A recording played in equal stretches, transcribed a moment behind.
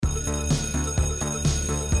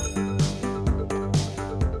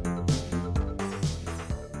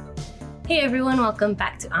Hey everyone, welcome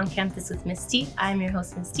back to On Campus with Misty. I'm your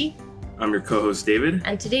host, Misty. I'm your co-host, David.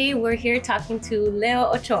 And today we're here talking to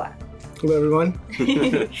Leo Ochoa. Hello, everyone.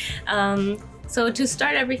 So to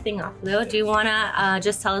start everything off, Leo, do you want to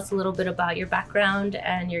just tell us a little bit about your background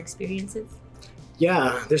and your experiences?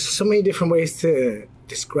 Yeah, there's so many different ways to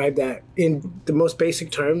describe that. In the most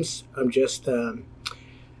basic terms, I'm just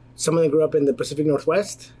someone that grew up in the Pacific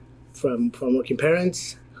Northwest from working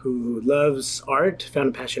parents who loves art, found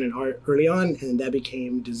a passion in art early on, and that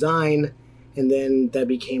became design, and then that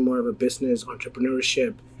became more of a business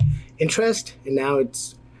entrepreneurship interest, and now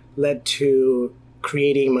it's led to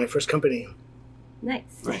creating my first company.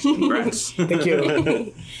 Nice. Congrats. Thank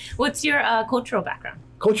you. What's your cultural background?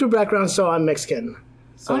 Cultural background, so I'm Mexican.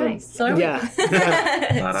 So, nice. So are we. Yeah.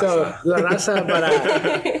 So La Raza,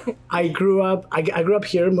 but I grew up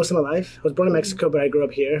here most of my life. I was born in Mexico, but I grew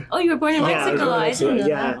up here. Oh, you were born in Mexico. I didn't know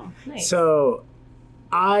Yeah. that. Nice. So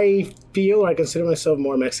I feel or I consider myself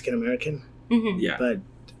more Mexican American, Yeah.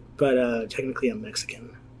 but technically I'm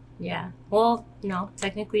Mexican. Yeah. Well, no,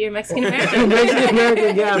 technically you're Mexican American. Mexican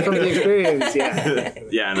American, yeah, from the experience, yeah.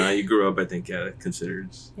 Yeah, no, you grew up, I think, considered.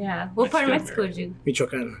 Yeah. What part of Mexico did you?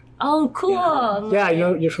 Michoacan. Oh, cool. Yeah, I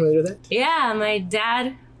know you're familiar with that. Yeah, my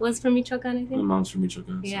dad was from Michoacan, I My think. mom's from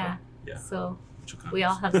Michoacan. Yeah. Yeah. So Michoacan. we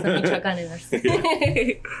all have some Michoacan in us.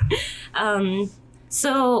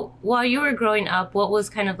 So while you were growing up, what was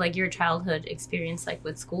kind of like your childhood experience like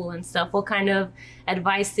with school and stuff? What kind of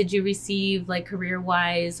advice did you receive, like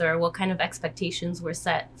career-wise, or what kind of expectations were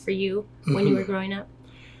set for you when you were growing up?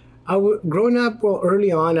 Growing up, well,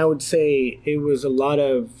 early on, I would say it was a lot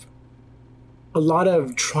of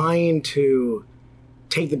trying to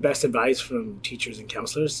take the best advice from teachers and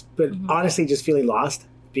counselors, but honestly just feeling lost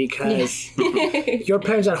because your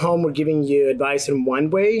parents at home were giving you advice in one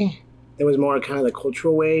way that was more kind of the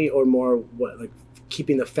cultural way, or more like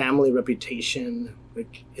keeping the family reputation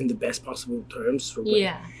like in the best possible terms.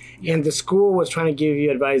 Yeah. And the school was trying to give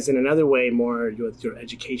you advice in another way, more with your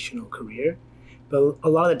educational career. But a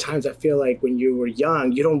lot of the times I feel like when you were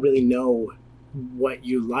young, you don't really know what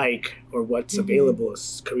you like or what's available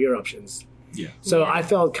as career options. Yeah. So I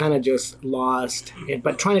felt kind of just lost,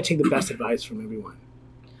 but trying to take the best advice from everyone.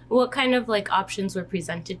 What kind of like options were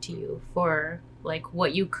presented to you for like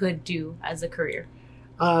what you could do as a career?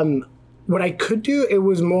 What I could do, it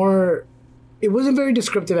wasn't very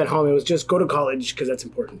descriptive at home. It was just go to college because that's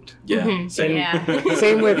important. Yeah. Yeah.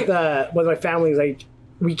 Same with my family. Like,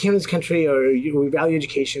 we came to this country, or we value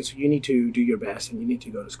education, so you need to do your best and you need to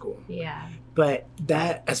go to school. Yeah. But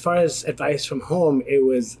that, as far as advice from home, it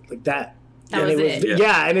was like that. That and was it.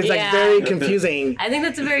 Yeah, and it's like Yeah. very confusing. I think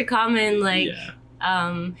that's a very common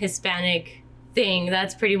Hispanic thing.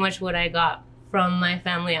 That's pretty much what I got from my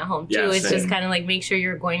family at home too. Yeah, it's same. just kind of like, make sure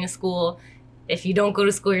you're going to school. If you don't go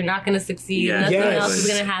to school, you're not going to succeed. Yeah. Nothing Yes. else is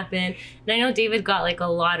going to happen. And I know David got like a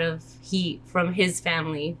lot of heat from his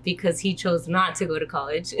family because he chose not to go to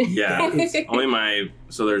college. Yeah. I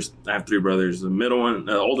have three brothers. The middle one,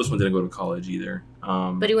 the oldest one didn't go to college either.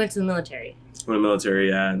 But he went to the military. Went to the military,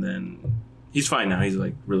 yeah, and then he's fine now. He's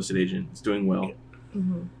like real estate agent. He's doing well.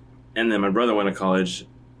 Mm-hmm. And then my brother went to college,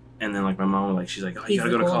 and then like my mom, she's like, oh, you He's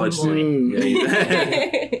gotta the go to college golden soon. boy.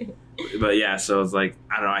 Yeah, but yeah, so it's like,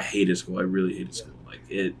 I don't know, I hated school. I really hated school. Like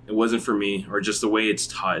it wasn't for me, or just the way it's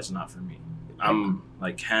taught is not for me. I'm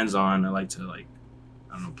like hands-on. I like to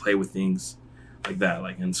play with things like that.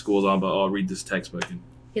 Like in school's all about, read this textbook and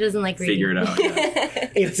He doesn't like reading. figure it out.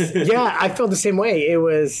 Yeah. I felt the same way. It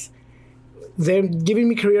was them giving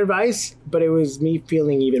me career advice, but it was me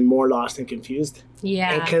feeling even more lost and confused.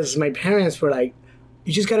 Yeah. Because my parents were like,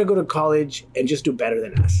 you just got to go to college and just do better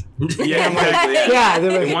than us. Yeah, exactly. Yeah,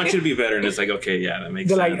 they're They like, want you to be better, and it's like, okay, yeah, that makes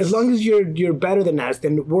they're sense. like, as long as you're better than us,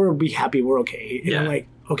 then we'll be happy. We're okay. And I'm Yeah. like,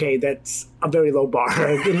 okay, that's a very low bar.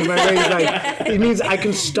 And my brain's like, it means I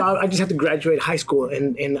can stop. I just have to graduate high school,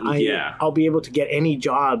 and I'll be able to get any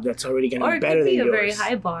job that's already going to Or be it better could be than a yours. very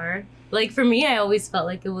high bar. Like for me, I always felt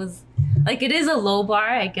like it was, like it is a low bar.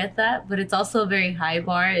 I get that, but it's also a very high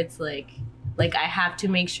bar. It's like I have to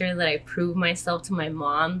make sure that I prove myself to my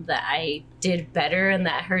mom that I did better and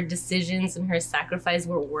that her decisions and her sacrifice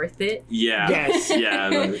were worth it. Yeah. Yes.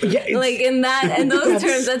 Yeah. Yeah, it's- Like in those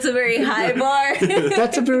terms, that's a very high bar.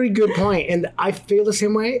 That's a very good point, and I feel the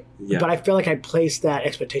same way. Yeah. But I feel like I placed that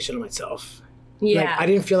expectation on myself. Yeah. Like I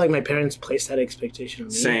didn't feel like my parents placed that expectation on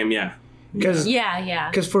me. Same. Yeah. Because Yeah.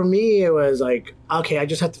 for me it was like, okay, I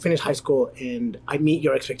just have to finish high school and I meet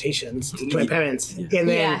your expectations to my parents. Yeah. And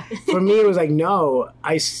then Yeah. for me it was like, no,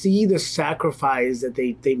 I see the sacrifice that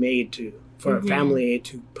they made for our family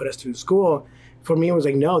to put us through school. for me, it was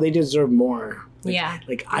like, no, they deserve more. Yeah.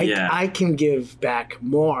 Like I can give back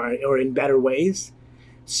more or in better ways.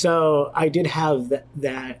 So I did have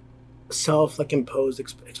that self like imposed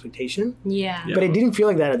expectation. Yeah. But it didn't feel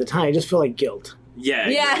like that at the time. I just feel like guilt.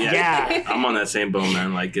 Yeah. I'm on that same boat,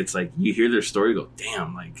 man. Like, it's like you hear their story, you go,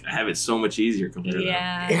 damn, like I have it so much easier compared to them.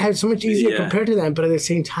 It had so much easier compared to them, but at the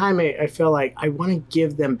same time, I felt like I want to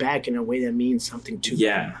give them back in a way that means something to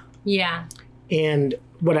them. Yeah. And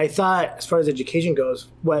what I thought, as far as education goes,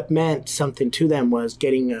 what meant something to them was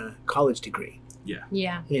getting a college degree.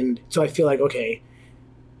 Yeah. And so I feel like, okay,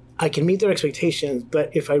 I can meet their expectations,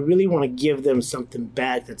 but if I really want to give them something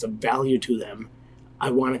back that's of value to them, I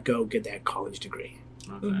want to go get that college degree.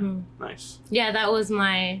 Okay. Nice. Yeah, that was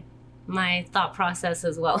my thought process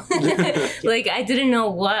as well. Like, I didn't know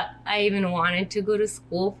what I even wanted to go to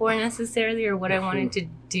school for necessarily, or what I wanted to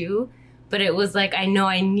do. But it was like, I know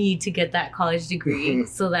I need to get that college degree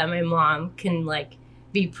so that my mom can like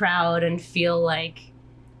be proud and feel like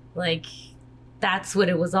that's what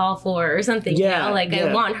it was all for or something. Yeah, you know? Like,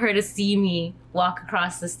 I want her to see me walk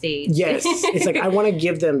across the stage. Yes. It's like, I want to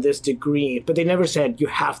give them this degree, but they never said you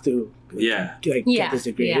have to get this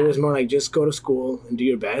degree. Yeah. It was more like, just go to school and do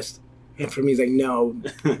your best. And for me, it's like, no,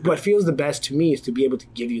 what feels the best to me is to be able to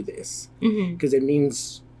give you this, because it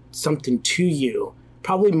means something to you,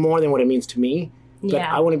 probably more than what it means to me. But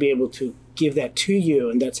I want to be able to give that to you,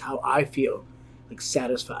 and that's how I feel like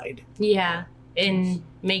satisfied. Yeah. In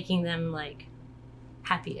making them like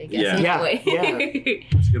happy, I guess, in that way. Yeah.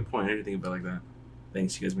 That's a good point. I didn't think about it like that.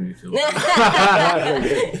 Thanks, you guys made me feel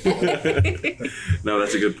No,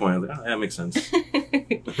 that's a good point. I was like, that makes sense.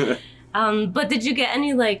 But did you get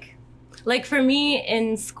any like for me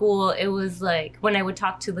in school, it was like when I would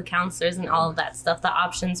talk to the counselors and all of that stuff, the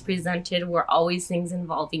options presented were always things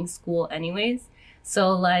involving school anyways.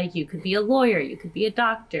 So like, you could be a lawyer, you could be a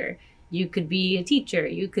doctor, you could be a teacher,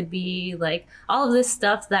 you could be like all of this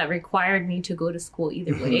stuff that required me to go to school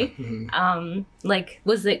either way. Like,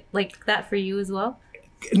 was it like that for you as well?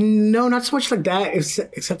 No, not so much like that,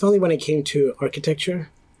 except only when it came to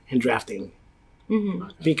architecture and drafting.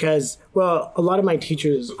 Because, well, a lot of my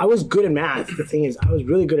teachers, I was good at math. The thing is, I was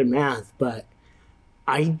really good at math, but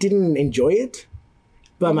I didn't enjoy it.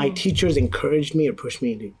 But my teachers encouraged me or pushed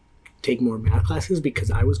me to take more math classes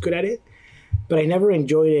because I was good at it. But I never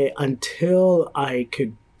enjoyed it until I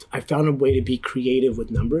found a way to be creative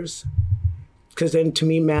with numbers. Because then to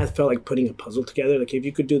me, math felt like putting a puzzle together. Like, if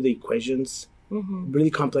you could do the equations, really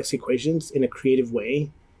complex equations in a creative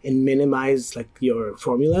way and minimize like your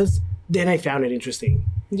formulas, then I found it interesting.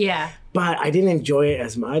 Yeah. But I didn't enjoy it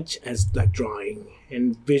as much as like drawing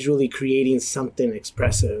and visually creating something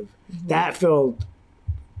expressive. That felt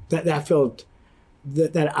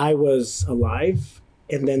that I was alive.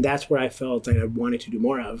 And then that's where I felt like I wanted to do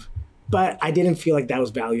more of. But I didn't feel like that was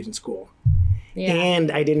valued in school. Yeah.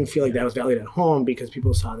 And I didn't feel like that was valued at home because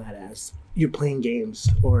people saw that as you're playing games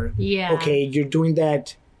or, okay, you're doing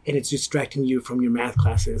that and it's distracting you from your math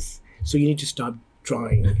classes. So you need to stop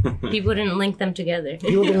drawing. People didn't link them together.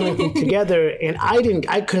 People didn't link them together. And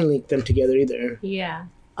I couldn't link them together either. Yeah.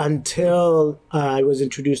 Until I was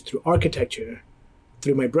introduced through architecture,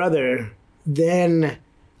 through my brother. Then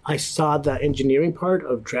I saw the engineering part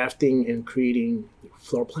of drafting and creating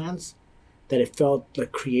floor plans, that it felt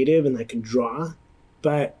like creative and I could draw,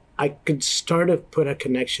 but I could start to put a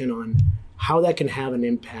connection on how that can have an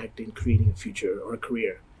impact in creating a future or a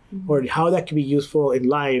career, or how that can be useful in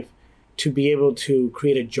life to be able to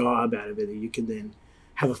create a job out of it that you can then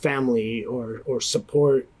have a family or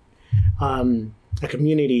support a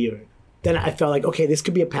community. Or then I felt like, okay, this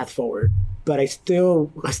could be a path forward, but I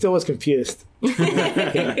still was confused.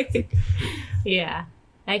 Yeah,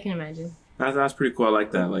 I can imagine. That's pretty cool. I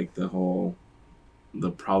like that, like the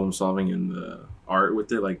problem solving and the art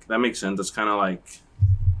with it. Like, that makes sense. That's kind of like,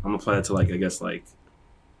 I'm gonna apply that to like, I guess like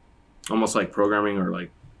almost like programming or like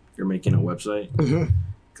you're making a website.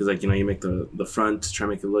 Because like, you know, you make the front to try to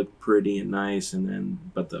make it look pretty and nice, and then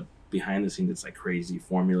but the behind the scenes it's like crazy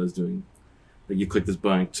formulas doing, like you click this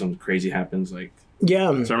button, something crazy happens. Like, yeah,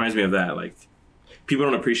 so it reminds me of that. Like, people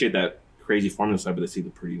don't appreciate that crazy formula side, but they see the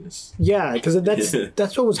prettiness. Yeah, because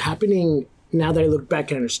that's what was happening. Now that I look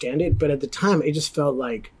back and understand it, but at the time it just felt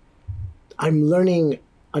like I'm learning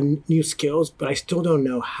new skills, but I still don't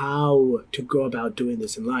know how to go about doing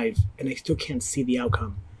this in life, and I still can't see the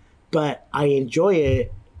outcome. But I enjoy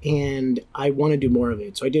it, and I want to do more of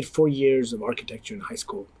it. So I did 4 years of architecture in high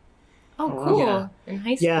school. Oh, cool! Yeah. In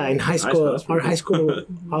high school. Yeah, in high school, our high school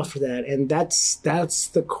offered that, and that's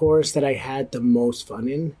the course that I had the most fun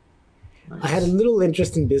in. Nice. I had a little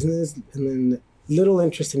interest in business, and then little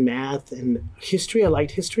interest in math and history. I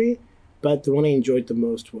liked history, but the one I enjoyed the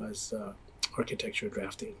most was architecture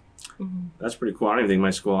drafting. That's pretty cool. I don't even think my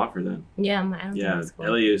school offered that. Yeah, I don't Yeah, think it's cool.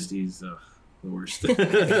 LAUSD's the worst.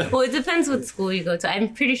 Well, it depends what school you go to.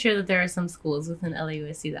 I'm pretty sure that there are some schools within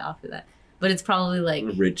LAUSD that offer that, but it's probably like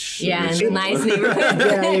Rich. yeah, rich in a schools. nice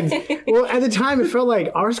neighborhood. Well, at the time, it felt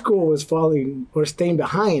like our school was falling or staying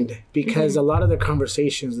behind because a lot of the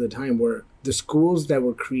conversations at the time were the schools that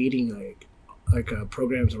were creating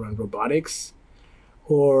programs around robotics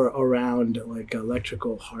or around like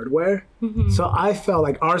electrical hardware. So I felt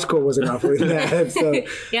like our school wasn't offering that. So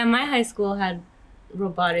Yeah, my high school had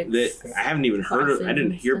robotics. I haven't even heard of. I didn't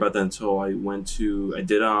classes hear and about that until I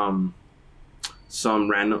did some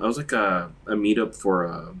random. It was like a meetup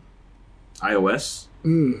for iOS.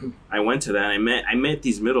 I went to that. And I met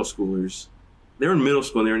these middle schoolers. They were in middle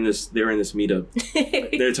school and they were in this meetup.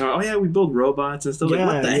 They were talking, oh yeah, we build robots and stuff. Yeah,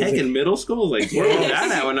 like, what the heck in middle school? Like, where was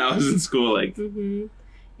that at when I was in school? Like,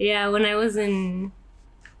 Yeah, when I was in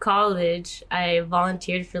college, I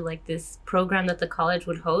volunteered for like this program that the college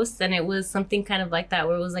would host, and it was something kind of like that,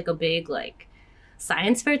 where it was like a big like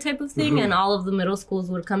science fair type of thing, and all of the middle schools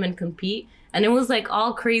would come and compete, and it was like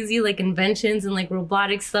all crazy like inventions and like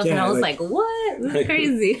robotic stuff, and Yeah, I was like- like, what? This is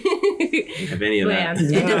crazy. have any of But yeah, that?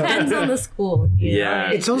 it depends on the school. you know?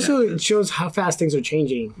 Yeah. it's also it shows how fast things are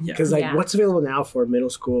changing Yeah. because like Yeah. what's available now for middle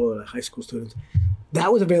school or high school students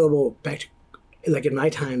that was available back to, like in my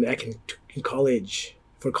time back in college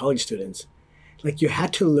for college students. Like you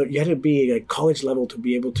had to learn, you had to be like college level to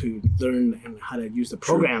be able to learn and how to use the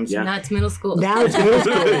programs. Yeah. Now it's middle school. Now it's middle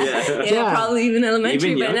school. Yeah. yeah, probably even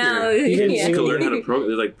elementary Even by now. younger. Even- Yeah. You can learn how to program.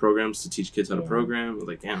 There's like programs to teach kids how to program.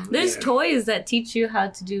 Like, damn. There's Yeah. toys that teach you how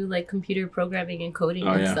to do like computer programming and coding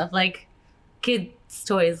Oh, and yeah. stuff. Like kids'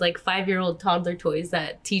 toys, like 5-year-old toddler toys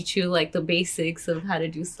that teach you like the basics of how to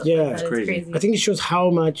do stuff. Yeah, like it's that. crazy. I think it shows how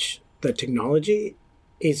much the technology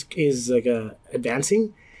is like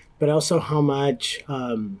advancing, but also how much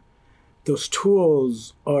those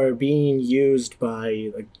tools are being used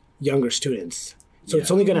by like younger students. So it's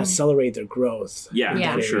Yeah. only going to accelerate their growth. Yeah,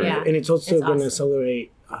 Yeah, for sure. yeah. And it's also It's going to awesome.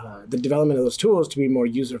 accelerate the development of those tools to be more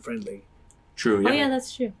user friendly. True. Yeah. Oh yeah,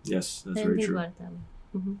 that's true. Yes, I that's didn't very think true. about it that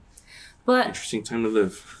way. But Interesting time to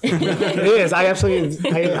live. It is. I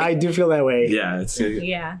absolutely, I do feel that way. Yeah, it's.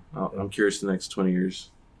 yeah, I'm curious the next 20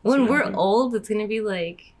 years. when what we're happens. old, it's gonna be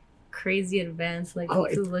like crazy advanced. Like Oh,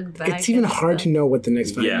 to look back. It's even and hard stuff. to know what the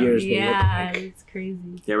next 5 Yeah. years will look Yeah, like. it's crazy.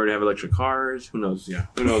 Yeah, we're gonna have electric cars. Who knows? Yeah,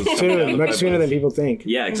 who knows? Sooner, much sooner than people think.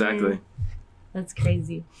 Yeah, exactly. That's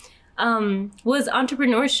crazy. Was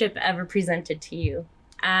entrepreneurship ever presented to you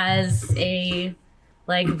as a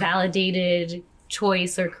like validated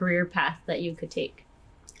choice or career path that you could take?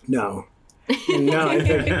 No. No,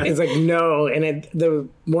 it's like no. And the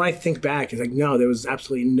more I think back, it's like, no, there was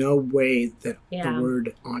absolutely no way that Yeah. the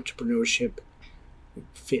word entrepreneurship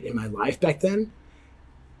fit in my life back then.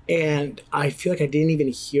 And I feel like I didn't even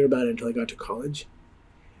hear about it until I got to college.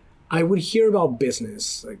 I would hear about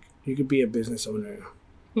business, like you could be a business owner.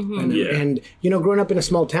 And, Yeah. and, you know, growing up in a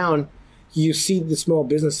small town, you see the small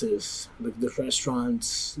businesses, like the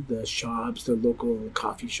restaurants, the shops, the local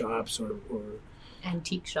coffee shops or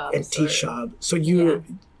Antique shops. antique shop. So you,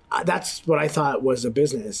 that's what I thought was a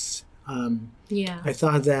business. Yeah. I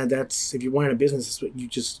thought that that's, if you wanted a business, it's what you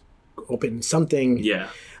just open something. Yeah,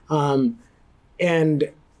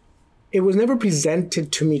 And it was never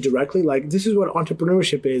presented to me directly, like, this is what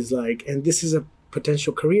entrepreneurship is like, and this is a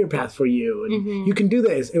potential career path for you, and you can do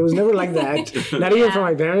this. It was never like that. Not even from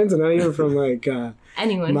my parents, and not even from like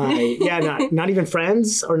Anyone. not even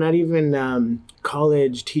friends, or not even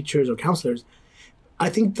college teachers or counselors. I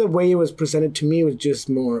think the way it was presented to me was just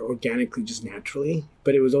more organically, just naturally,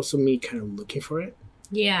 but it was also me kind of looking for it.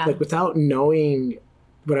 yeah. Like without knowing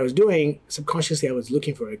what I was doing, subconsciously I was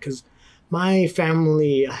looking for it. Because my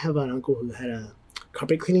family, I have an uncle who had a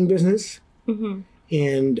carpet cleaning business,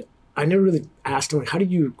 and I never really asked him, like, how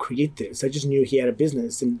did you create this? I just knew he had a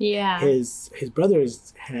business, and Yeah. his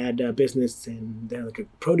brothers had a business, and they had like a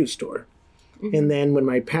produce store. And then when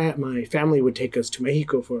my family would take us to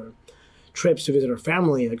Mexico for trips to visit our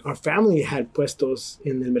family, like our family had puestos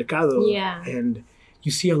in el mercado. Yeah. And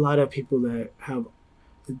you see a lot of people that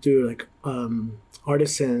do like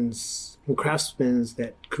artisans and craftsmen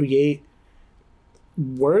that create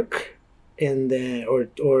work and then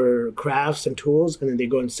or crafts and tools, and then they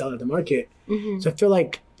go and sell at the market. So I feel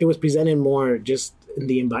like it was presented more just in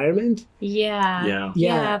the environment. Yeah. Yeah.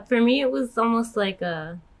 Yeah. For me, it was almost like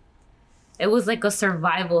it was like a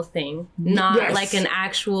survival thing, not Yes. like an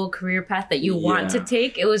actual career path that you want to Yeah.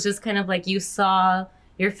 take. It was just kind of like you saw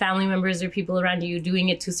your family members or people around you doing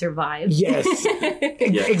it to survive. Yes,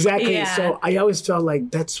 exactly. Yeah. So I always felt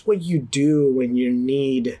like that's what you do when you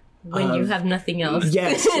need. When you have nothing else.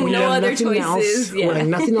 Yes, when you no have other nothing choices. else, Yeah. or like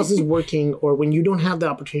nothing else is working, or when you don't have the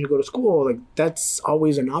opportunity to go to school, like that's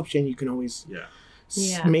always an option. You can always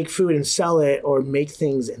Yeah. make food and sell it, or make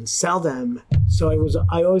things and sell them. So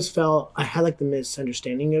I always felt I had like the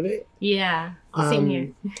misunderstanding of it. Yeah. Same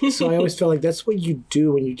here. So I always felt like that's what you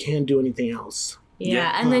do when you can't do anything else.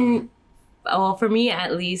 Yeah. And then, well, for me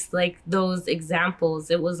at least, like those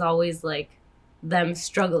examples, it was always like them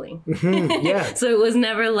struggling. Yeah. So it was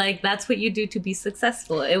never like that's what you do to be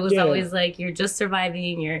successful. It was Yeah. always like you're just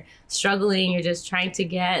surviving, you're struggling, you're just trying to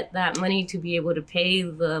get that money to be able to pay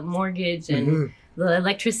the mortgage and the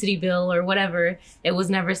electricity bill or whatever. It was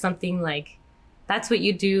never something like that's what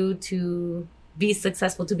you do to be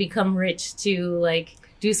successful, to become rich, to like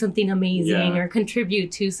do something amazing or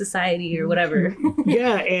contribute to society or whatever.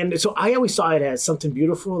 Yeah, and so I always saw it as something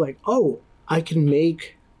beautiful, like, oh, I can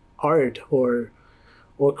make art or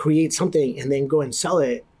create something and then go and sell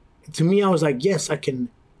it. To me, I was like, yes, I can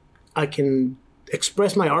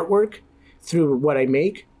express my artwork through what I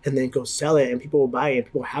make and then go sell it, and people will buy it,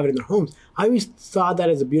 people will have it in their homes. I always thought that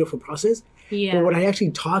as a beautiful process. Yeah. But when I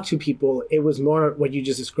actually talked to people, it was more what you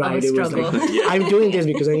just described. It was struggle. like, I'm doing this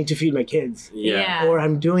because I need to feed my kids. Yeah. Or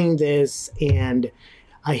I'm doing this and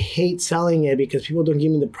I hate selling it because people don't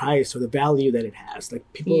give me the price or the value that it has. Like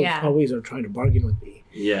people always are trying to bargain with me.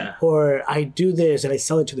 Yeah. Or I do this and I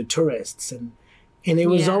sell it to the tourists, and it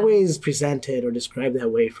was always presented or described that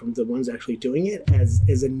way from the ones actually doing it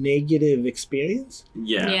as a negative experience.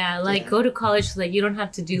 Yeah. Yeah, like go to college so that you don't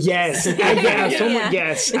have to do Yes. this.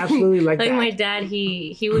 Yes, absolutely like Like that. my dad,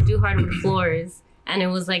 he would do hardwood floors, and it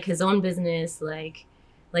was like his own business. Like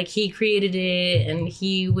he created it, and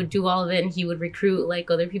he would do all of it, and he would recruit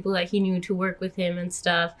like other people that he knew to work with him and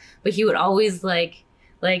stuff. But he would always like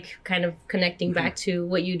kind of connecting back to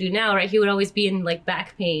what you do now, right? He would always be in like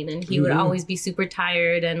back pain, and he would always be super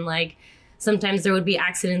tired, and like sometimes there would be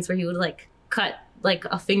accidents where he would like cut like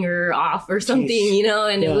a finger off or something, you know,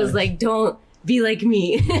 and it was like, don't be like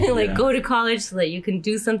me. Like go to college so that you can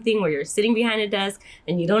do something where you're sitting behind a desk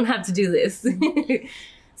and you don't have to do this.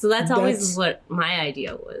 So that's always what my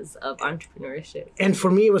idea was of entrepreneurship. And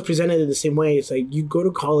for me, it was presented in the same way. It's like you go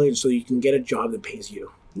to college so you can get a job that pays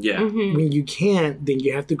you. Yeah. When you can't, then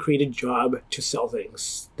you have to create a job to sell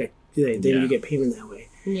things that then you get payment that way.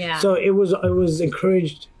 Yeah. So it was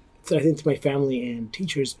encouraged, I think, to my family and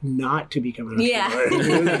teachers not to become an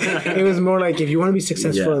entrepreneur. It was more like, if you want to be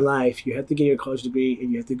successful in life, you have to get your college degree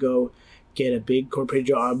and you have to go get a big corporate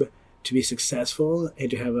job to be successful and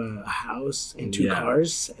to have a house and 2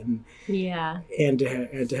 cars and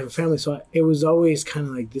to have a family. So it was always kind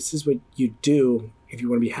of like, this is what you do if you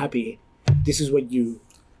want to be happy. This is what you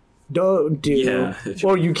don't do,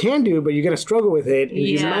 or you can do, but you're gonna struggle with it, and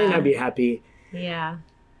you might not be happy. Yeah.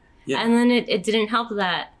 And then it didn't help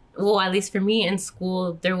that, well, at least for me in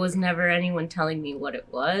school, there was never anyone telling me what it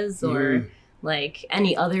was or like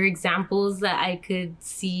any other examples that I could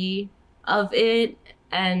see of it.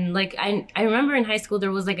 And like I remember in high school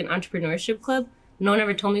there was like an entrepreneurship club. No one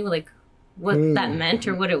ever told me what that meant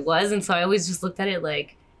or what it was, and so I always just looked at it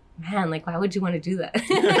like, man, like, why would you want to do that?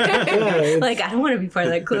 Like, I don't want to be part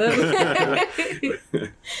of that club.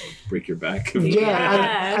 Break your back.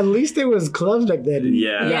 At least there was clubs back then.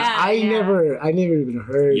 I never even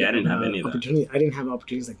heard. I didn't have any of that. I didn't have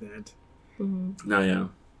opportunities like that. No,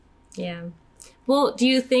 yeah. Well, do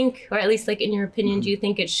you think, or at least like in your opinion, do you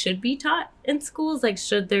think it should be taught in schools? Like,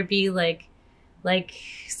 should there be like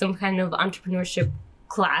some kind of entrepreneurship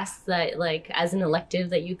class that like as an elective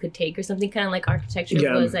that you could take or something, kind of like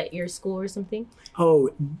architecture was at your school or something? Oh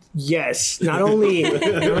yes, not only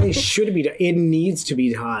should it be, it needs to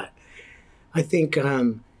be taught. I think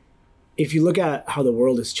if you look at how the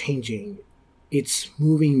world is changing, it's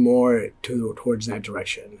moving more towards that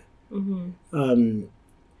direction. In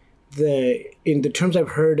the terms I've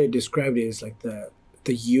heard it described is like the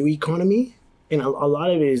U economy, and a lot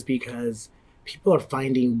of it is because people are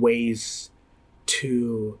finding ways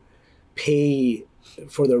to pay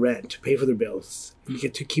for the rent, to pay for their bills, you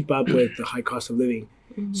get to keep up with the high cost of living.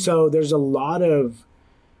 So there's a lot of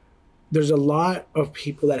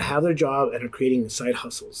people that have their job and are creating side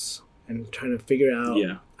hustles and trying to figure out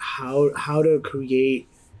how to create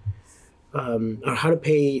or how to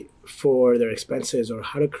pay for their expenses or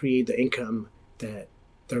how to create the income that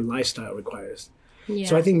their lifestyle requires.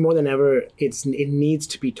 So I think more than ever, it needs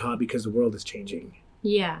to be taught because the world is changing.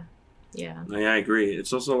 Yeah, I agree.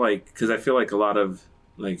 It's also like, because I feel like a lot of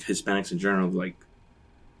like Hispanics in general, like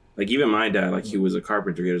even my dad, like he was a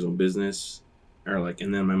carpenter, he had his own business, or like,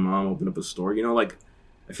 and then my mom opened up a store. You know, like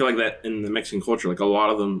I feel like that in the Mexican culture, like a lot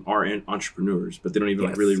of them are entrepreneurs, but they don't even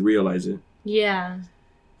like really realize it. Yeah.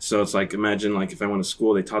 So it's like, imagine like if I went to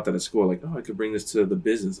school, they taught that at school, like, oh, I could bring this to the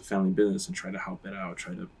business, the family business, and try to help it out,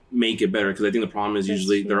 try to make it better. Because I think the problem is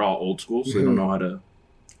usually they're all old school, so they don't know how to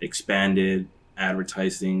expand it,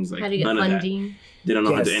 advertise things, like How to get none funding. of that. They don't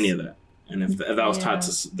know how to do any of that. And if that was taught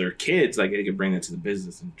to their kids, like they could bring that to the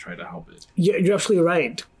business and try to help it. Yeah, you're absolutely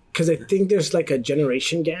right. Because I think there's like a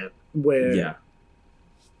generation gap where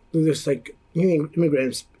there's like new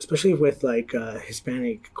immigrants, especially with like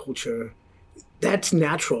Hispanic culture. That's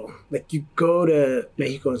natural. Like you go to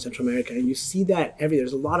Mexico and Central America and you see that everywhere.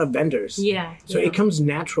 There's a lot of vendors. Yeah. So it comes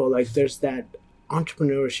natural. Like there's that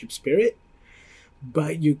entrepreneurship spirit,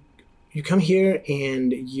 but you come here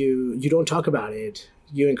and you don't talk about it.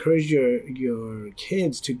 You encourage your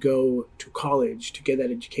kids to go to college to get that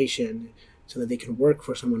education so that they can work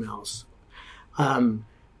for someone else. And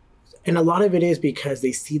a lot of it is because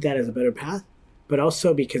they see that as a better path, but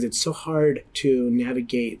also because it's so hard to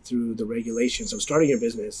navigate through the regulations of starting a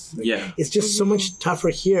business. Like, it's just so much tougher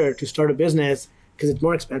here to start a business because it's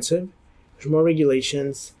more expensive. There's more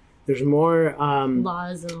regulations. There's more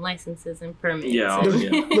laws and licenses and permits.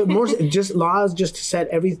 But more just laws just to set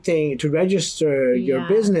everything to register your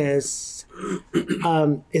business.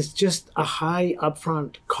 It's just a high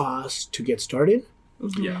upfront cost to get started.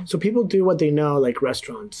 So people do what they know, like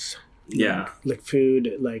restaurants. Like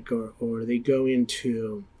food, like or they go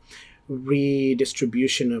into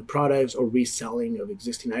redistribution of products or reselling of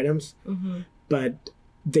existing items, but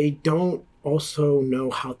they don't also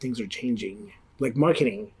know how things are changing, like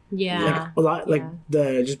marketing. Like a lot, like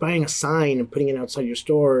the just buying a sign and putting it outside your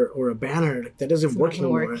store or a banner, like, that doesn't work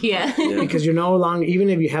anymore. Because you're no longer, even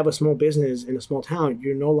if you have a small business in a small town,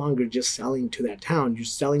 you're no longer just selling to that town. You're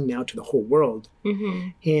selling now to the whole world.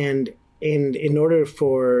 And in order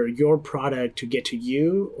for your product to get to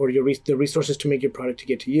you, or the resources to make your product to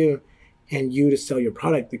get to you, and you to sell your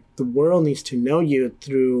product, the world needs to know you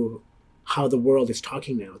through how the world is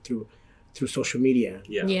talking now, through social media,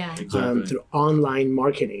 exactly. Through online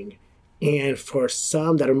marketing. And for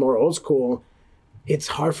some that are more old school, it's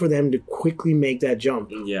hard for them to quickly make that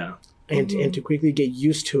jump. And to quickly get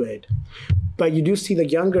used to it. But you do see the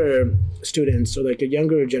younger students, or like a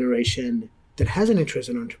younger generation that has an interest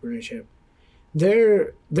in entrepreneurship.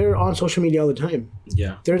 They're on social media all the time.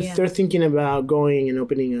 They're thinking about going and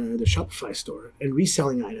opening the Shopify store and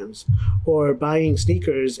reselling items, or buying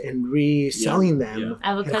sneakers and reselling them. I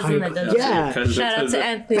have a cousin that does that. Shout out to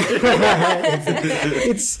Anthony.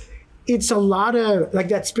 It's a lot of, like,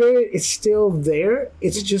 that spirit is still there.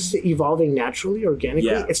 It's just evolving naturally,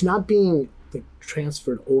 organically. It's not being like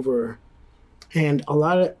transferred over. And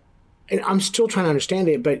and I'm still trying to understand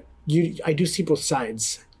it, but I do see both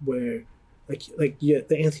sides where, like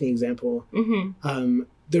the Anthony example,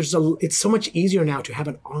 it's so much easier now to have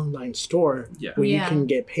an online store where you can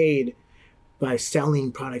get paid by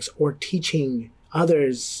selling products or teaching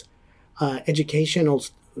others educational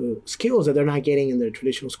skills that they're not getting in their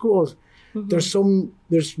traditional schools. There's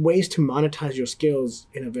ways to monetize your skills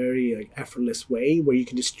in a very effortless way where you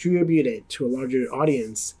can distribute it to a larger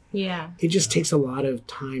audience. It just takes a lot of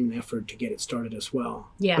time and effort to get it started as well.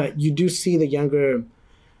 But you do see the younger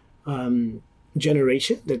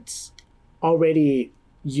generation that's already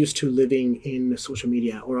used to living in social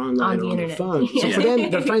media or online or on their phone. So for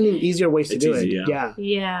them, they're finding easier ways to do it.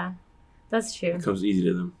 Yeah, that's true. It comes easy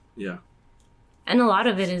to them. And a lot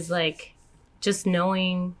of it is like just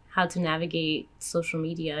knowing how to navigate social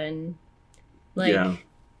media and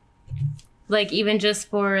like even just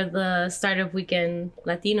for the Startup Weekend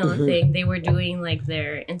Latino thing, they were doing like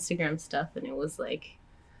their Instagram stuff, and it was like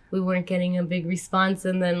we weren't getting a big response,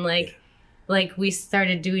 and then like we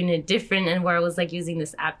started doing it different, and where I was like using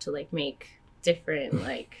this app to like make different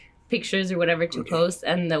like pictures or whatever to post,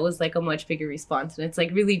 and that was like a much bigger response. And it's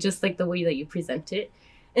like really just like the way that you present it.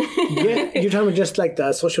 You're talking about just like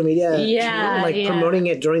the social media channel, promoting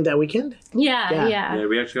it during that weekend? Yeah,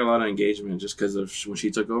 we actually got a lot of engagement just because of when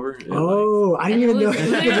she took over. I didn't even know.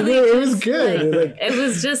 It was good. Like, it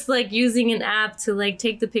was just like using an app to like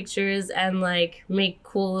take the pictures and like make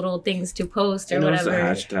cool little things to post or whatever.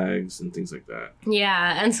 Hashtags and things like that.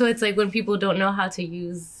 Yeah, and so it's like when people don't know how to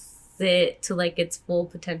use it to like its full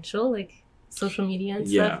potential, like social media and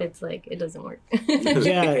stuff, it's like it doesn't work.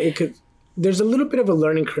 It could. There's a little bit of a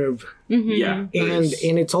learning curve. And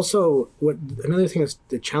it's also another thing that's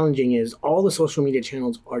challenging is all the social media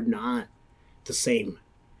channels are not the same.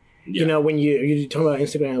 You know, when you talk about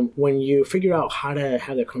Instagram, when you figure out how to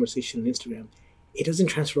have that conversation on Instagram, it doesn't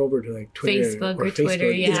transfer over to like Twitter Facebook or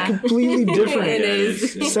Twitter, yeah. It's completely different. It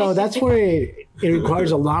is. Yeah. So that's where it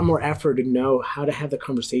requires a lot more effort to know how to have the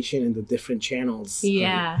conversation in the different channels.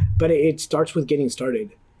 Yeah. But it starts with getting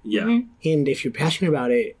started. Yeah. Mhm. And if you're passionate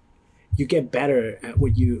about it, you get better at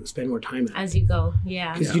what you spend more time at. As you go,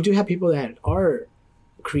 yeah. Because you do have people that are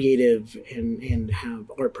creative and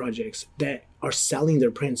have art projects that are selling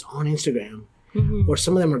their prints on Instagram. Mhm. Or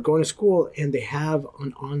some of them are going to school and they have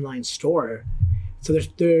an online store. So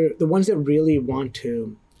they're the ones that really want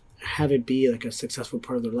to have it be like a successful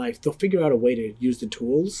part of their life. They'll figure out a way to use the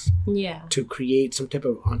tools Yeah. to create some type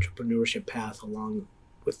of entrepreneurship path along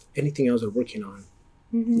with anything else they're working on.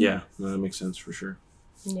 Mhm. Yeah. No, that makes sense for sure.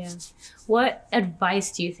 Yeah. What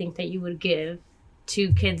advice do you think that you would give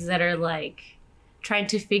to kids that are like trying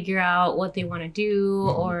to figure out what they want to do,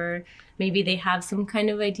 or maybe they have some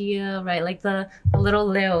kind of idea, right? Like the little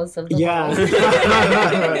Leos of the Yeah. world.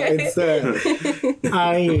 It's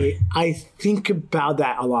I think about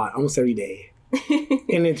that a lot, almost every day.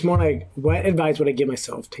 And it's more like, what advice would I give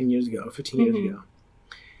myself 10 years ago, 15 years ago?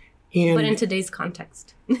 And But in today's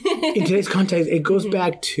context. in today's context, it goes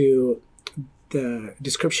back to the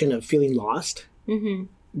description of feeling lost. Mm-hmm.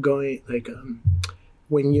 Going like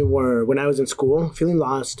when I was in school, feeling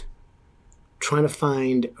lost, trying to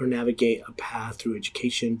find or navigate a path through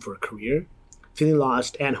education for a career, feeling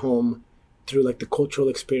lost at home through like the cultural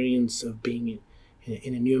experience of being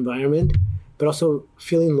in a new environment, but also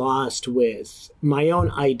feeling lost with my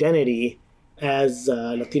own identity as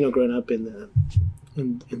a Latino growing up in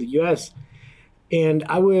the U.S. And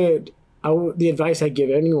the advice I give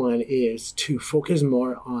anyone is to focus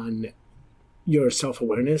more on your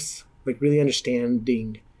self-awareness, like really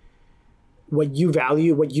understanding what you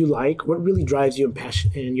value, what you like, what really drives you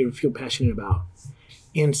and you feel passionate about,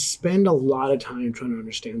 and spend a lot of time trying to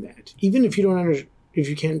understand that. Even if if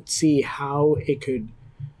you can't see how it could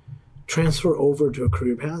transfer over to a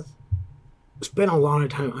career path, spend a lot of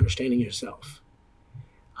time understanding yourself,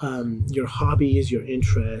 your hobbies, your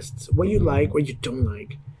interests, what you like, what you don't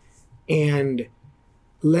like, and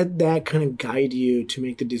let that kind of guide you to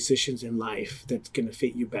make the decisions in life that's going to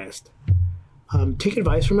fit you best. Take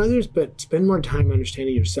advice from others, but spend more time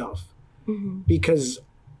understanding yourself, because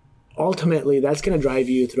ultimately that's going to drive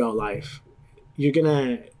you throughout life. You're going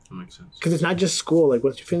to, That makes sense. because it's not just school. Like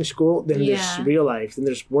once you finish school, then there's real life, then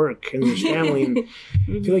there's work, and there's family. And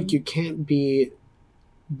I feel like you can't be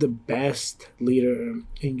the best leader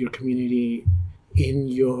in your community, in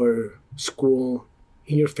your school,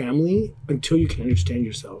 in your family, until you can understand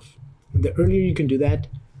yourself. And the earlier you can do that,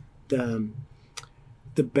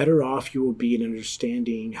 the better off you will be in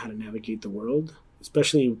understanding how to navigate the world,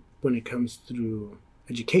 especially when it comes through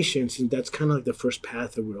education, since that's kind of like the first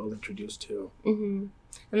path that we're all introduced to. Mm-hmm.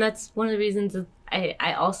 And that's one of the reasons that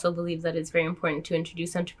I also believe that it's very important to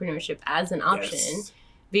introduce entrepreneurship as an option,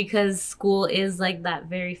 because school is like that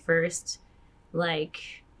very first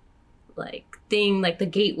like thing, like the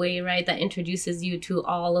gateway, right, that introduces you to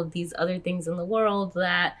all of these other things in the world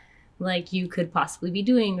that like you could possibly be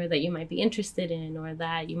doing, or that you might be interested in, or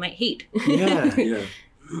that you might hate. Yeah. Yeah.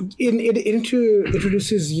 It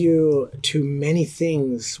introduces you to many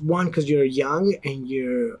things. One, because you're young and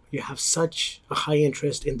you have such a high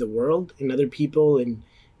interest in the world, in other people, in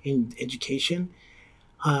education.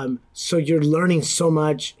 So you're learning so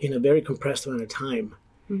much in a very compressed amount of time.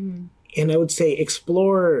 Mm-hmm. And I would say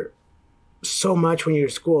explore so much when you're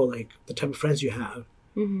at school, like the type of friends you have,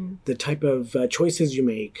 the type of choices you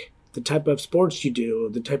make, the type of sports you do,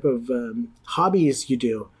 the type of hobbies you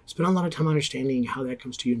do. Spend a lot of time understanding how that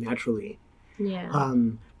comes to you naturally. Yeah.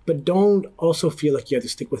 But don't also feel like you have to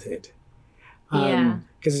stick with it.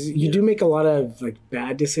 Because you do make a lot of like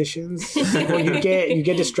bad decisions. Or you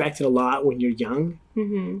get distracted a lot when you're young.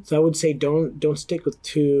 Mm-hmm. So I would say don't stick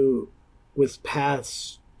with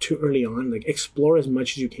paths too early on. Like explore as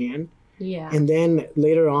much as you can. Yeah. And then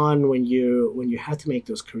later on, when you have to make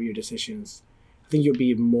those career decisions, I think you'll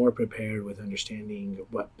be more prepared with understanding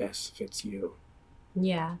what best fits you.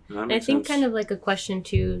 Yeah. That And I makes think sense. kind of like a question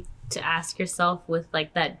to ask yourself with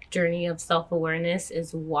like that journey of self-awareness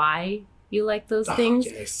is why you like those things.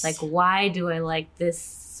 Yes. Like, why do I like this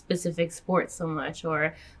specific sport so much?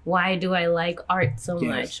 Or why do I like art so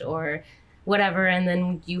much? Or whatever. And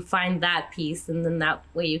then you find that piece, and then that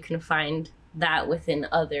way you can find that within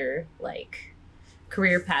other like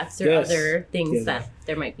career paths or other things that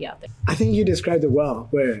there might be out there. I think you described it well,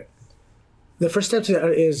 where the first step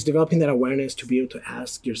is developing that awareness to be able to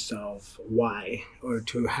ask yourself why, or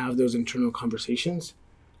to have those internal conversations.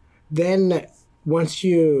 Then once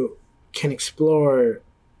you can explore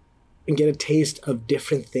and get a taste of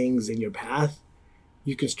different things in your path,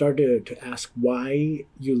 you can start to ask why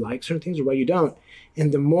you like certain things or why you don't.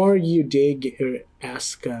 And the more you dig or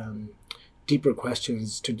ask deeper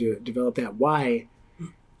questions to develop that why,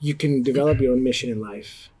 you can develop your own mission in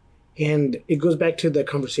life. And it goes back to the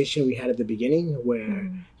conversation we had at the beginning,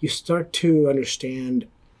 where you start to understand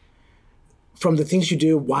from the things you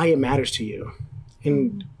do why it matters to you.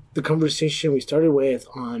 And the conversation we started with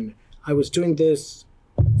on, I was doing this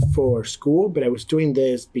for school, but I was doing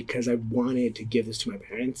this because I wanted to give this to my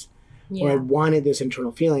parents, or I wanted this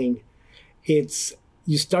internal feeling. It's,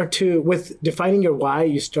 you start to, with defining your why,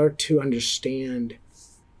 you start to understand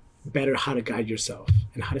better how to guide yourself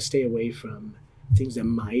and how to stay away from things that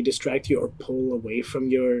might distract you or pull away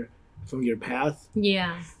from your path.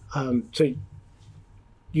 Yeah. So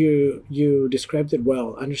you described it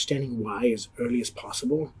well. Understanding why as early as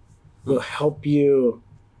possible will help you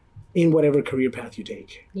in whatever career path you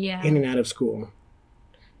take. Yeah. In and out of school.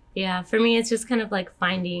 Yeah. For me, it's just kind of like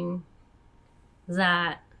finding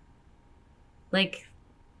that, like,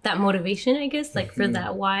 that motivation, I guess, like for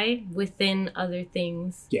that why within other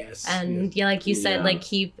things. Yes. And yeah, like you said, like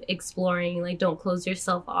keep exploring, like don't close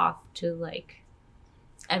yourself off to like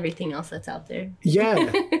everything else that's out there.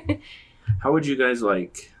 Yeah. How would you guys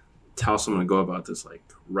like tell someone to go about this? Like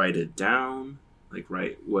write it down, like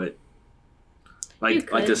write what,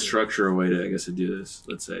 like a structure or way to, I guess, to do this.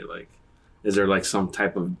 Let's say, like, is there like some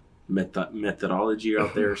type of methodology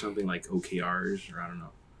out there or something like OKRs, or I don't know.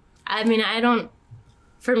 I mean,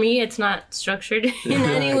 for me, it's not structured in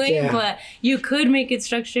any way, but you could make it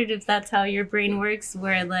structured if that's how your brain works,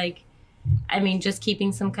 where like, I mean, just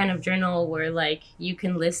keeping some kind of journal where like you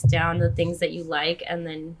can list down the things that you like, and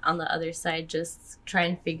then on the other side, just try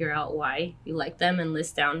and figure out why you like them and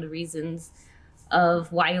list down the reasons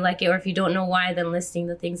of why you like it. Or if you don't know why, then listing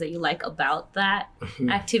the things that you like about that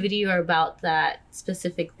activity or about that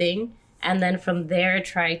specific thing. And then from there,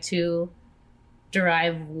 try to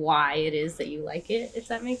derive why it is that you like it, if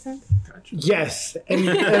that makes sense. Gotcha. Yes. And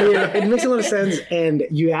it makes a lot of sense. And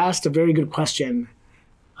you asked a very good question.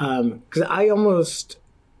 Because I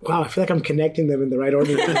feel like I'm connecting them in the right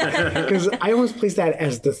order. Because I almost place that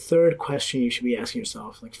as the third question you should be asking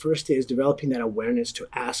yourself. Like, first is developing that awareness to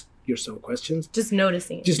ask yourself questions. Just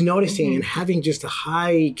noticing. And having just a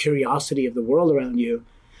high curiosity of the world around you.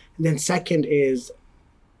 And then second is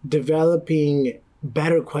developing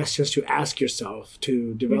better questions to ask yourself,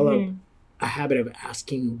 to develop a habit of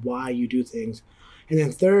asking why you do things. And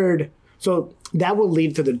then third, so that will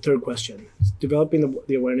lead to the third question, developing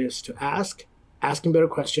the awareness to asking better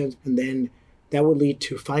questions, and then that will lead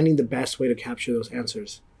to finding the best way to capture those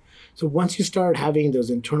answers. So once you start having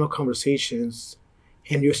those internal conversations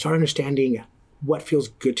and you start understanding what feels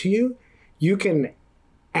good to you, you can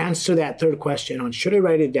answer that third question on, should I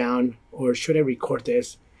write it down or should I record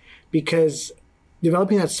this? Because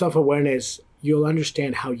developing that self-awareness, you'll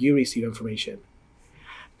understand how you receive information.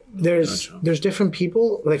 There's different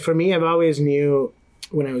people. Like for me, I've always knew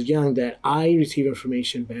when I was young that I receive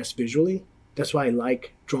information best visually. That's why I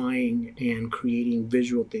like drawing and creating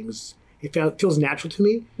visual things. It feels natural to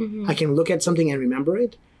me. I can look at something and remember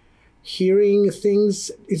it. Hearing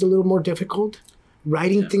things is a little more difficult.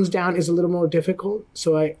 Writing things down is a little more difficult.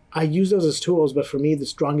 So I use those as tools, but for me, the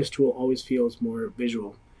strongest tool always feels more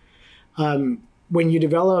visual. When you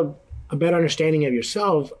develop a better understanding of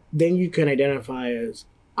yourself, then you can identify as,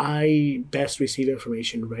 I best receive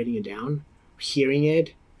information writing it down, hearing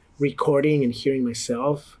it, recording and hearing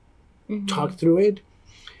myself talk through it.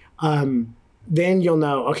 Then you'll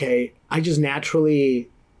know, okay, I just naturally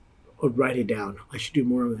would write it down. I should do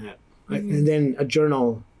more of that. And then a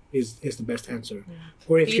journal is the best answer.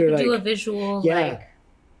 Or if you you're do like, a visual like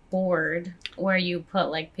board where you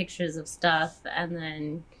put like pictures of stuff, and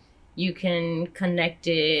then you can connect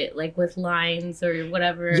it like with lines or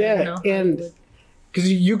whatever. And because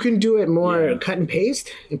you can do it more cut and paste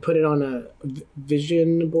and put it on a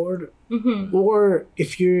vision board, or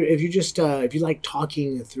if you like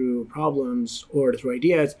talking through problems or through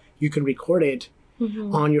ideas, you can record it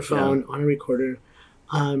on your phone on a recorder,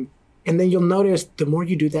 and then you'll notice the more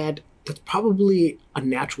you do that, that's probably a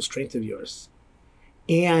natural strength of yours.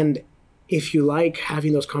 And if you like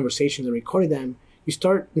having those conversations and recording them, you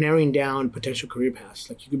start narrowing down potential career paths.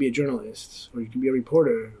 Like you could be a journalist, or you can be a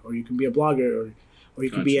reporter, or you can be a blogger, or you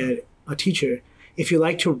can be a teacher. If you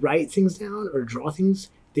like to write things down or draw things,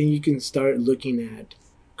 then you can start looking at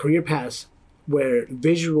career paths where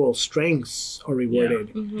visual strengths are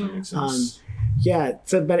rewarded. But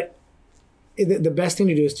the best thing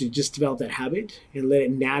to do is to just develop that habit and let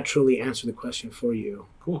it naturally answer the question for you.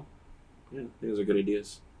 Cool. Yeah, I think those are good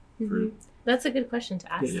ideas. That's a good question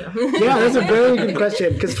to ask, Yeah. though. Yeah, that's a very good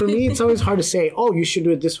question. Because for me, it's always hard to say, oh, you should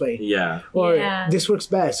do it this way. Yeah. Or Yeah. this works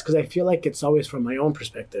best. Because I feel like it's always from my own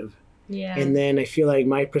perspective. Yeah. And then I feel like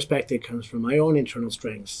my perspective comes from my own internal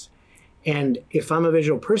strengths. And if I'm a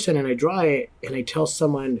visual person and I draw it and I tell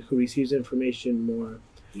someone who receives information more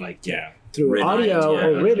Like, yeah. through Written. audio Yeah.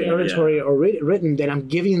 or written, Yeah. auditory or written, then I'm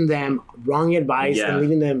giving them wrong advice Yeah. and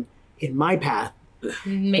leaving them in my path.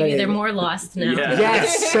 Maybe they're more lost now. Yeah.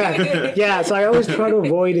 Yes. Yeah, so I always try to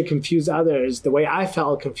avoid to confuse others the way I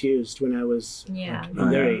felt confused when I was Yeah.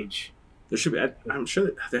 in their Yeah. age. There should be, I'm sure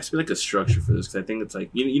there has to be like a structure for this, because I think it's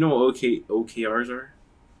like, you know what OKRs are?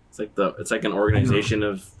 It's like an organization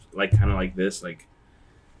of like, kind of like this, like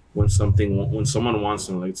when someone wants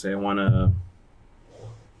to, like, say, I want to,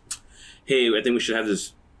 hey, I think we should have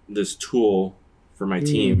this tool for my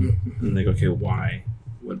team. Mm-hmm. And like, okay, why?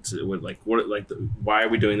 Why are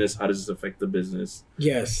we doing this? How does this affect the business?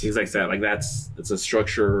 Yes. Things like that. Like it's a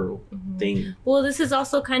structure thing. Well, this is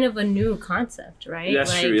also kind of a new concept, right?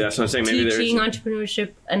 That's like, true. That's what I'm saying. Maybe teaching there's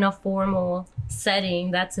entrepreneurship in a formal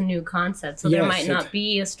setting, that's a new concept. So there Yes, might it's- not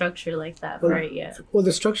be a structure like that Well, right yet. Well,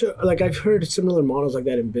 the structure, like I've heard similar models like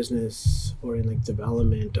that in business or in like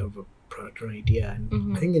development of a product or idea. And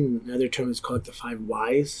Mhm. I think in another term it's called the 5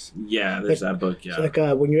 whys. yeah. There's that book. Yeah. So like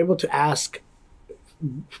when you're able to ask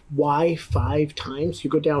why 5 times, you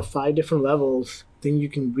go down 5 different levels, then you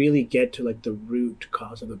can really get to like the root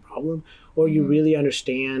cause of the problem, or you Mhm. really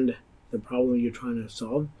understand the problem you're trying to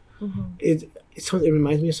solve. Mhm. It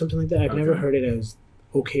reminds me of something like that. I've never Okay. heard it as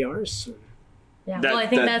OKRs. Yeah. That- well, I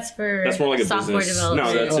think that- that's for That's more like a software business. development.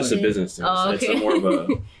 No, that's just a Okay. business thing. Oh, It's okay. more of a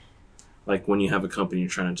like when you have a company, you're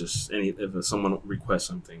trying to just if someone requests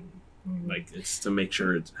something, Mhm. like it's to make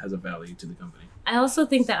sure it has a value to the company. I also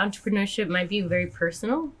think that entrepreneurship might be very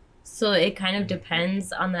personal. So it kind of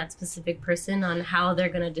depends on that specific person on how they're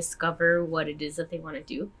going to discover what it is that they want to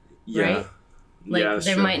do. Yeah. Right? Like Yeah, that's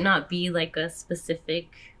there true. might not be like a specific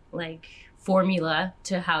like formula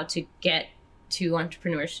to how to get to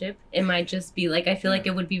entrepreneurship. It might just be like, I feel like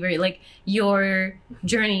it would be very like your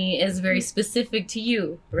journey is very specific to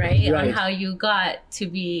you, right? On Right. how you got to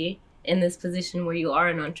be in this position where you are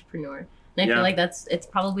an entrepreneur. And I Yeah. feel like it's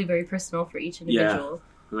probably very personal for each individual.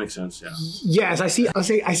 That makes sense. Yeah. Yes, I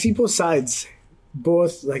see both sides.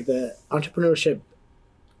 Both like the entrepreneurship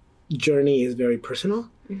journey is very personal,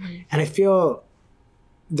 Mhm. and I feel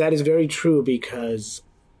that is very true because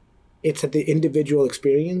it's at the individual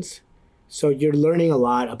experience. So you're learning a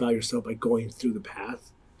lot about yourself by going through the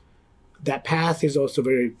path. That path is also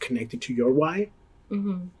very connected to your why.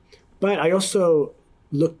 Mhm. But I also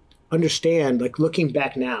understand, like looking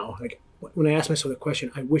back now, like when I ask myself the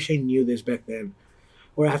question, I wish I knew this back then.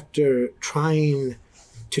 Or after trying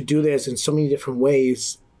to do this in so many different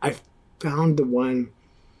ways, I found the one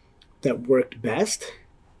that worked best.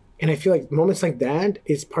 And I feel like moments like that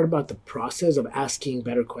is part about the process of asking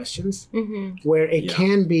better questions, Mhm. where it Yeah.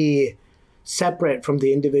 can be separate from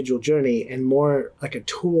the individual journey and more like a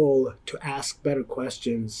tool to ask better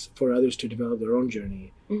questions for others to develop their own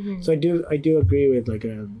journey. Mhm. So I do agree with like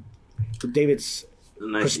with David's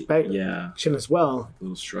Nice. Perspective. Yeah. action as well,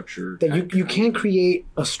 Little structure. that you can create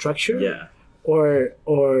a structure Yeah.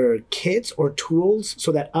 or kits or tools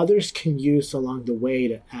so that others can use along the way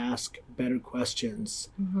to ask better questions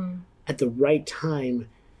Mhm. at the right time,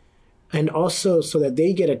 and also so that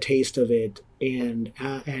they get a taste of it and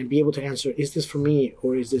be able to answer, is this for me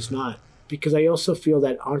or is this not? Because I also feel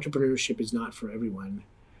that entrepreneurship is not for everyone.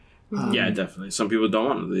 Yeah, definitely. Some people don't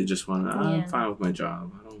want it. They just want to. I'm Yeah. fine with my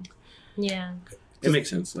job. I don't. Yeah. It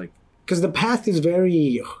makes sense. Like, Because the path is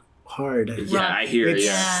very hard. yeah, I hear it.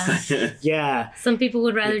 It's- Yeah. Yeah. Some people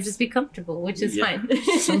would rather just be comfortable, which is Yeah. fine.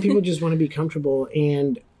 Some people just want to be comfortable,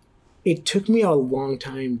 and it took me a long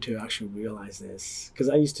time to actually realize this, because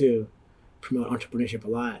I used to promote entrepreneurship a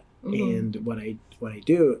lot Mhm. and what I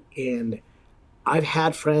do, and I've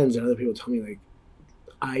had friends and other people tell me like,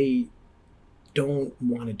 I don't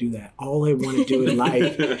want to do that. All I want to do in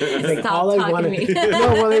life, like Stop all I talking want to me. no,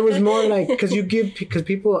 well, it was more like because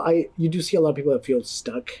people, you do see a lot of people that feel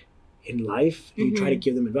stuck in life, and you try to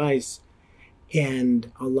give them advice,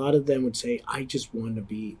 and a lot of them would say, I just want to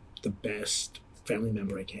be the best family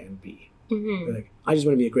member I can be. Mhm. Or like, I just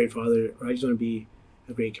want to be a great father, or I just want to be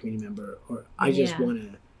a great community member, or I just Yeah. want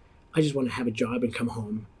to have a job and come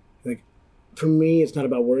home. Like, for me, it's not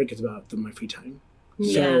about work; it's about my free time.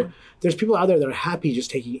 Yeah. So there's people out there that are happy just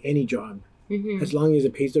taking any job Mhm. as long as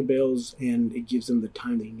it pays their bills and it gives them the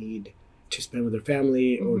time they need to spend with their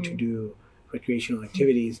family or to do recreational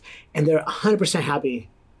activities, and they're 100% happy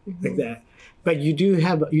like that. But you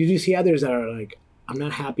do see others that are like, I'm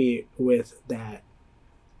not happy with that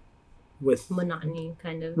monotony,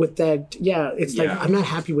 kind of. with that. Yeah, it's like Yeah. I'm not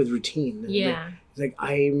happy with routine. Yeah. It's like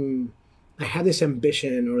I have this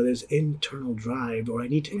ambition or this internal drive, or I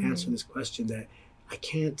need to answer this question that I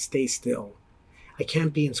can't stay still. I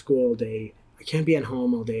can't be in school all day. I can't be at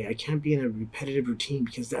home all day. I can't be in a repetitive routine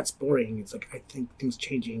because that's boring. It's like I think things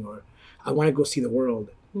changing, or I want to go see the world.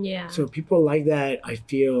 Yeah. So people like that, I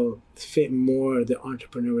feel, fit more the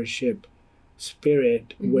entrepreneurship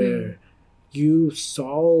spirit, where you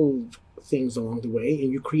solve things along the way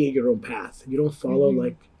and you create your own path. You don't follow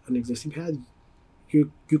like an existing path.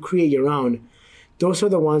 You create your own. Those are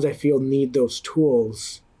the ones I feel need those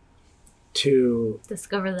tools to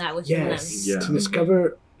discover that within them. Yeah. to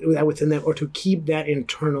discover that within them, or to keep that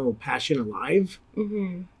internal passion alive.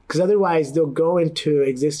 Because otherwise they'll go into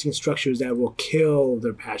existing structures that will kill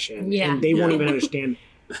their passion. Yeah. And they won't even understand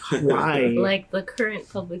why. Like the current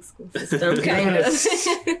public school system, kind Yes,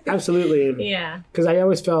 of. absolutely. Yeah. Because I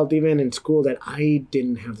always felt, even in school, that I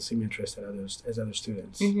didn't have the same interest as other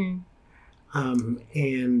students.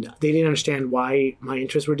 And they didn't understand why my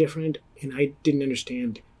interests were different, and I didn't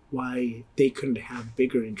understand why they couldn't have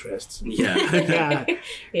bigger interests. Yeah. Yeah.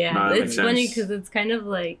 Yeah. No, that It's makes funny sense. because it's kind of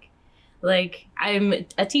like I'm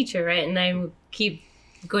a teacher, right? And I keep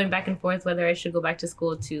going back and forth whether I should go back to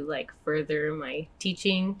school to like further my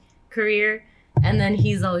teaching career. And then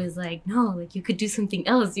he's always like, no, like you could do something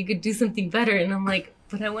else. You could do something better. And I'm like,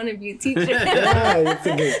 but I want to be a teacher. Yeah, it's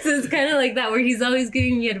a good- So it's kind of like that, where he's always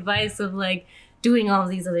giving me advice of like doing all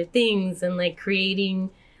these other things and like creating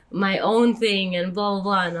my own thing and blah, blah,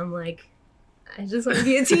 blah. And I'm like, I just want to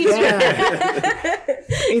be a teacher. Yeah.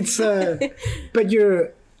 It's but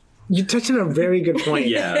you touched on a very good point.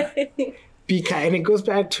 Yeah. Because, and it goes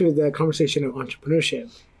back to the conversation of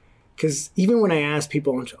entrepreneurship. Because even when I ask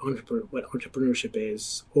people what entrepreneurship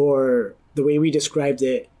is, or the way we described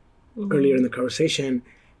it earlier in the conversation,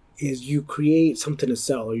 is you create something to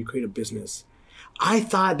sell, or you create a business. I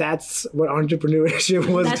thought that's what entrepreneurship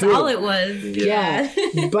was. That's too. all it was. Yeah.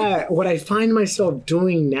 But what I find myself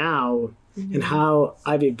doing now, and how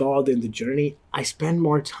I've evolved in the journey, I spend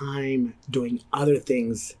more time doing other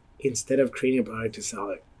things instead of creating a product to sell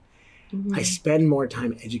it. I spend more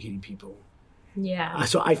time educating people. Yeah.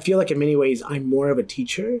 So I feel like in many ways I'm more of a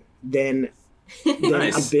teacher than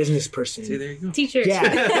Nice. a business person. See, there you go. Teacher.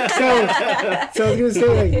 Yeah. So I was gonna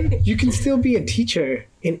say, like, you can still be a teacher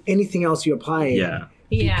in anything else you apply. in. Yeah.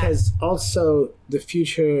 Yeah. Because also the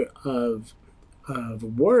future of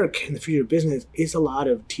work and the future of business is a lot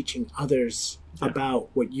of teaching others about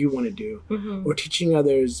what you want to do, or teaching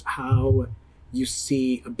others how you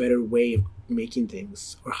see a better way of making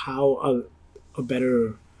things, or how a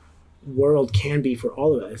better world can be for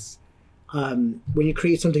all of us. When you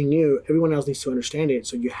create something new, everyone else needs to understand it,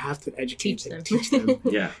 so you have to educate Teach them, them. teach them.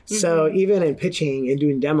 Yeah. So even in pitching and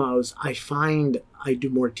doing demos, I find I do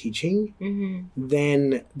more teaching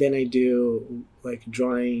than I do like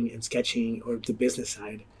drawing and sketching or the business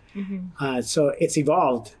side. So it's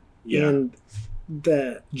evolved, Yeah. and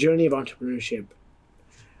the journey of entrepreneurship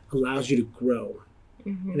allows you to grow.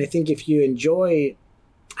 And I think if you enjoy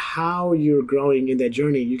how you're growing in that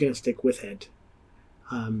journey, you're going to stick with it.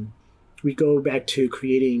 We go back to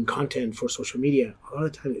creating content for social media. A lot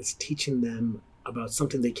of times it's teaching them about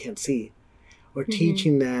something they can't see, or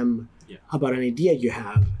teaching them about an idea you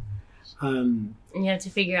have. And you have to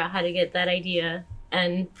figure out how to get that idea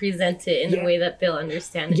and present it in a way that they'll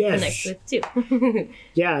understand and Yes. connect with too.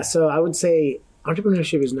 Yeah, so I would say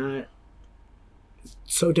entrepreneurship is not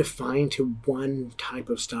so defined to one type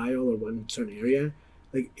of style or one certain area.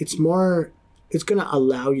 Like it's going to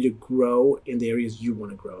allow you to grow in the areas you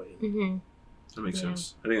want to grow in. That makes Yeah.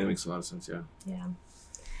 sense. I think that makes a lot of sense. Yeah. Yeah.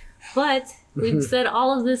 But we've said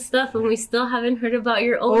all of this stuff and we still haven't heard about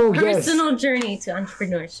your own Oh, yes. personal journey to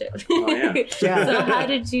entrepreneurship. Oh, yeah. Yeah. So how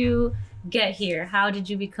did you get here? How did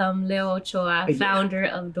you become Leo Ochoa, Yeah. founder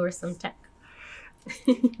of Dorsum Tech?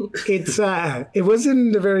 It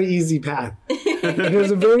wasn't a very easy path. It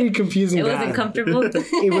was a very confusing It path. wasn't comfortable.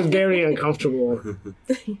 It was very uncomfortable.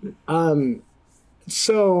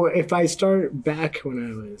 So if I start back when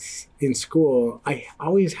I was in school, I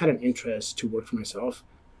always had an interest to work for myself.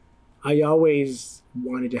 I always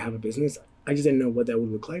wanted to have a business. I just didn't know what that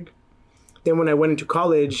would look like. Then when I went into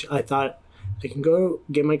college, I thought I can go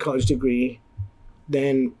get my college degree,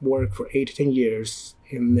 then work for 8 to 10 years,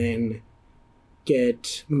 and then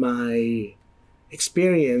get my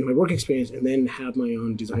experience, my work experience, and then have my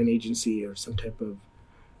own design agency or some type of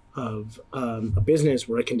a business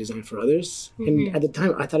where I can design for others. And at the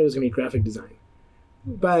time, I thought it was going to be graphic design.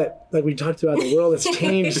 But like we talked about, the world has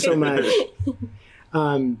changed so much.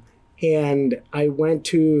 And I went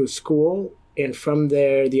to school And from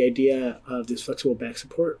there, the idea of this flexible back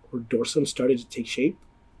support or dorsum started to take shape.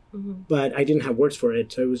 Mm-hmm. But I didn't have words for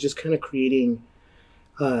it. So I was just kind of creating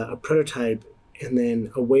a prototype and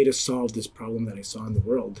then a way to solve this problem that I saw in the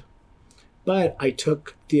world. But I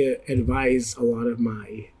took the advice a lot of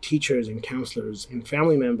my teachers and counselors and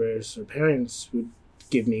family members or parents would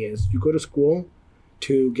give me is you go to school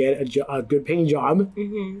to get a good paying job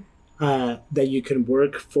that you can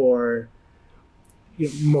work for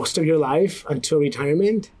most of your life until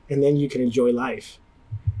retirement, and then you can enjoy life.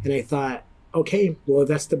 And I thought, okay, well, if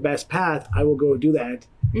that's the best path, I will go do that.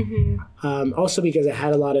 Also because I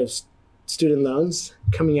had a lot of student loans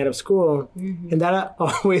coming out of school, and that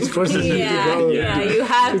always forces me to go. You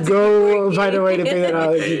have to go find a way to pay that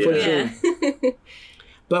out.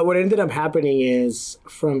 But what ended up happening is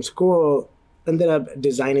from school, ended up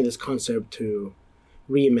designing this concept to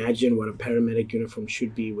reimagine what a paramedic uniform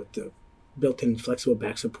should be with the built-in flexible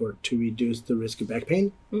back support to reduce the risk of back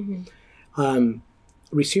pain.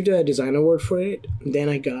 Received a design award for it. Then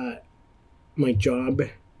I got my job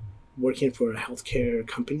working for a healthcare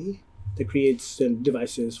company that creates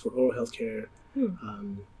devices for oral healthcare,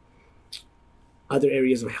 other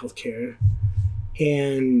areas of healthcare.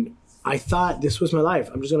 And I thought this was my life.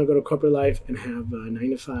 I'm just going to go to corporate life and have 9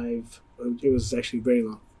 to 5. It was actually very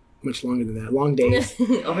long, much longer than that, long days.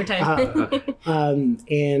 Overtime.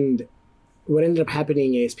 And what ended up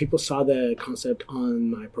happening is people saw the concept on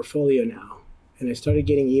my portfolio now. And I started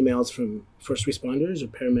getting emails from first responders or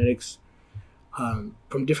paramedics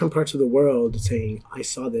from different parts of the world saying, I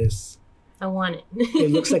saw this. I want it. It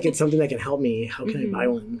looks like it's something that can help me. How can I buy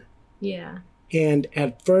one? Yeah. And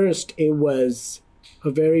at first, it was a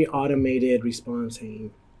very automated response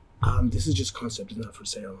saying, this is just concept, it's not for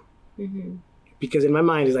sale. Because in my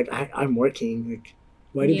mind, it's like, I'm working. Like,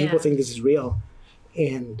 why do people think this is real?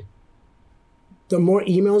 And the more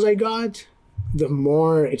emails I got, the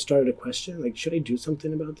more it started to question, like, should I do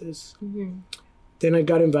something about this? Then I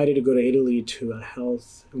got invited to go to Italy to a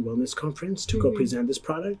health and wellness conference to go present this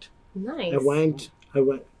product. Nice. I went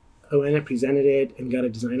and presented it and got a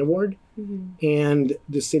design award. And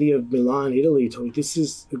the city of Milan, Italy told me, this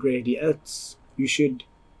is a great idea. You should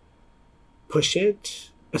push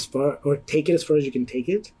it as far, or take it as far as you can take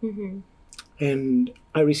it. And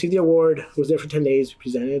I received the award, was there for 10 days,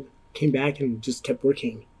 presented, came back and just kept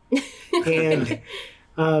working. And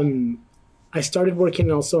I started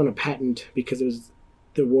working also on a patent because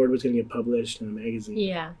the award was going to get published in a magazine.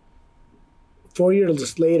 Yeah. 4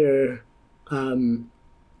 years later,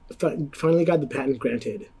 finally got the patent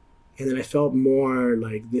granted, and then I felt more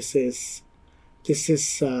like this is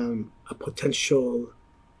a potential.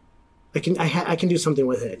 I can do something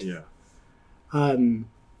with it. Yeah.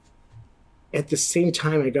 At the same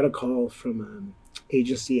time, I got a call from an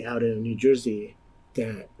agency out in New Jersey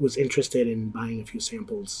that was interested in buying a few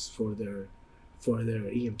samples for their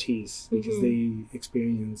EMTs because they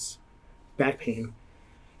experience back pain.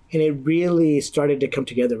 And it really started to come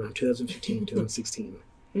together around 2015, 2016.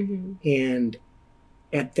 And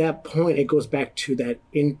at that point, it goes back to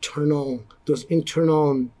those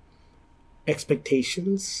internal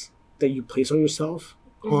expectations that you place on yourself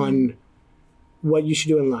on what you should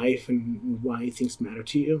do in life and why things matter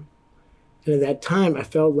to you. And at that time, I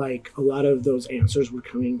felt like a lot of those answers were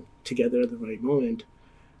coming together at the right moment.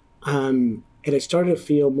 And I started to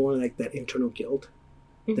feel more like that internal guilt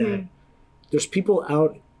that there's people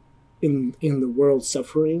out in the world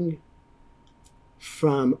suffering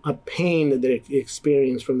from a pain that they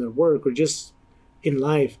experience from their work or just in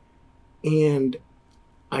life, and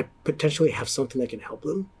I potentially have something that can help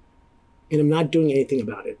them, and I'm not doing anything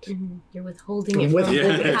about it. You're withholding it from them.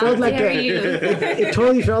 It felt like that. It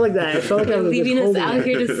totally felt like that. I felt like I was leaving us withholding out it.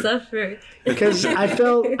 here to suffer. Because I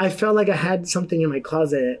felt like I had something in my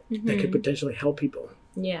closet that could potentially help people.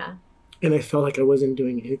 Yeah. And I felt like I wasn't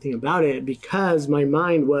doing anything about it because my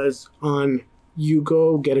mind was on, you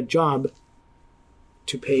go get a job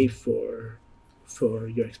to pay for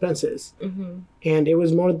your expenses. And it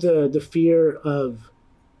was more the fear of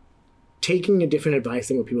taking a different advice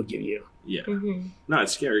than what people give you. Yeah. No,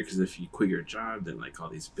 it's scary because if you quit your job, then like all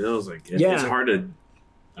these bills, like it's hard to.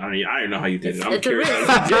 I don't know how you did it. I'm curious.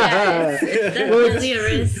 It's definitely a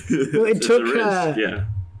risk. Well, It's a risk,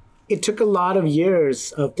 it took a lot of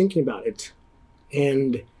years of thinking about it.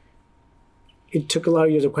 And it took a lot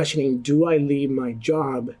of years of questioning, do I leave my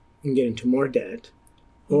job and get into more debt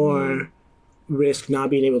or risk not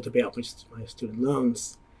being able to pay off my student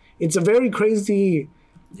loans? It's a very crazy,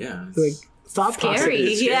 thought Scary,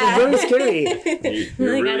 process. yeah. Very scary.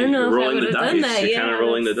 You're Like, I don't know if I rolling would the have done dice. that. You're Yeah, kind of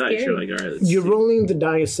rolling the that's dice. You're scary. like, all right, let's You're see. rolling the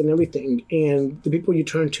dice and everything, and the people you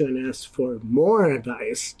turn to and ask for more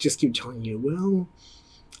advice just keep telling you, well,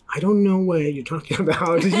 I don't know what you're talking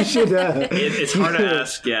about. You should. It's hard to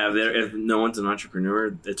ask. Yeah, if no one's an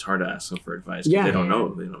entrepreneur, it's hard to ask them for advice. Yeah. They don't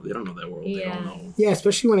know. They don't know that world. They Yeah. don't know. Yeah,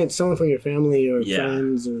 especially when it's someone from your family or Yeah.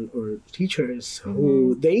 friends or teachers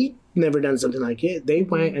who they never done something like it. They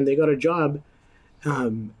went and they got a job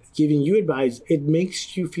giving you advice. It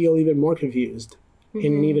makes you feel even more confused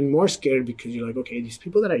and even more scared because you're like, okay, these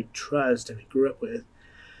people that I trust and I grew up with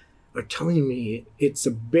are telling me it's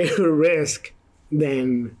a bigger risk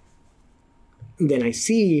than I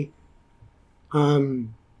see.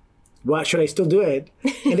 What should I still do it?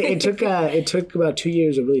 And it took about 2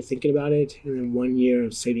 years of really thinking about it, and then 1 year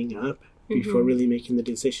of saving up before really making the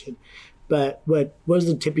decision. But what was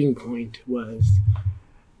the tipping point was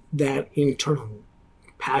that internal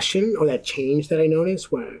passion or that change that I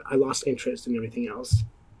noticed where I lost interest in everything else.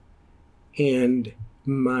 And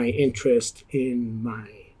my interest in my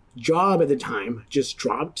job at the time just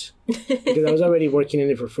dropped because I was already working in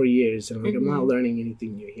it for 4 years and I'm like, I'm not learning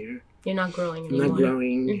anything new here. You're not growing I'm anymore. not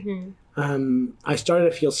growing. I started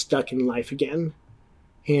to feel stuck in life again,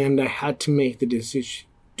 and I had to make the decision: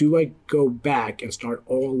 do I go back and start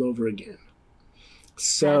all over again?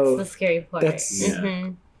 So That's the scary part.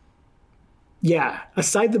 yeah.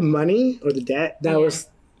 Aside the money or the debt, that was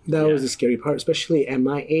the scary part, especially at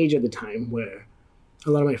my age at the time, where a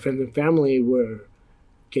lot of my friends and family were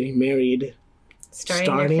getting married,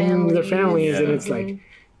 starting their families, and it's like,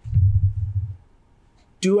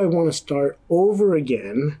 do I want to start over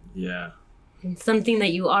again? Yeah. Something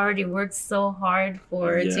that you already worked so hard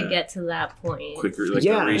for to Yeah. get to that point. Quicker, like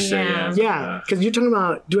Yeah. a reset. Yeah. Yeah, because you're talking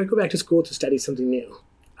about, do I go back to school to study something new?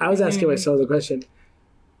 I was asking myself the question,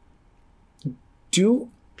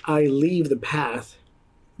 do I leave the path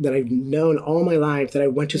that I've known all my life that I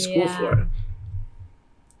went to school for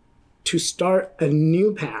to start a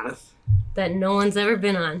new path That no one's ever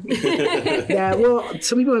been on. that, well,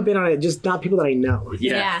 some people have been on it, just not people that I know.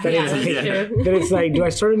 Yeah, That yeah, it's that's like, true. that it's like, do I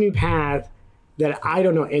start a new path that I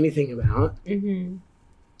don't know anything about? Do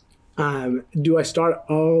I start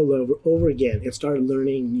all over again and start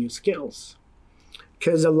learning new skills?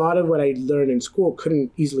 Because a lot of what I learned in school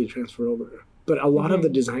couldn't easily transfer over, but a lot of the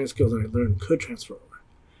design skills that I learned could transfer over.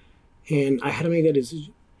 And I had to make that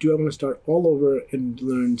decision. Do I want to start all over and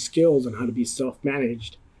learn skills on how to be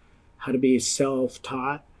self-managed, how to be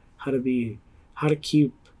self-taught, how to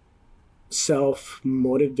keep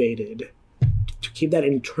self-motivated, to keep that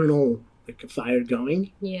internal like fire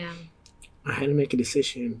going? Yeah. I had to make a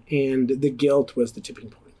decision, and the guilt was the tipping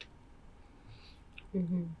point.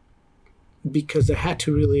 Because I had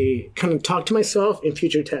to really kind of talk to myself in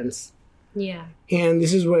future tense. Yeah. And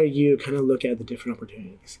this is where you kind of look at the different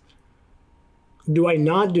opportunities. Do I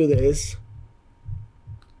not do this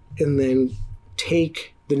and then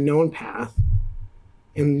take the known path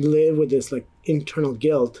and live with this like internal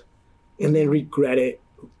guilt and then regret it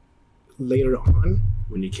later on?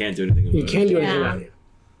 When you can't do anything about You can't do anything Yeah. about it.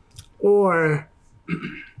 Or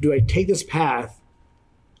do I take this path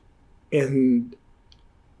and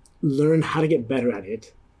learn how to get better at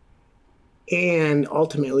it and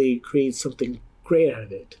ultimately create something great out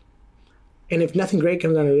of it? And if nothing great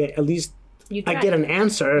comes out of it, at least You I tried. get an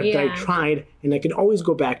answer that I Yeah. tried, and I can always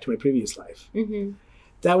go back to my previous life.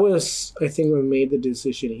 That was, I think, what made the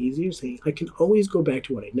decision easier, saying I can always go back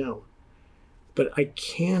to what I know, but I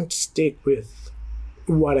can't stick with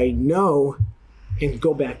what I know and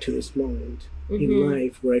go back to this moment in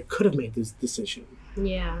life where I could have made this decision.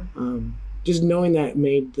 Yeah. Just knowing that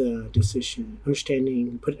made the decision,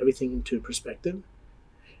 understanding, put everything into perspective.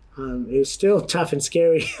 It was still tough and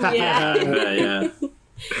scary. Yeah. yeah.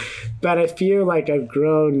 But I feel like I've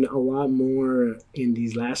grown a lot more in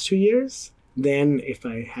these last 2 years than if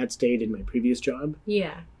I had stayed in my previous job.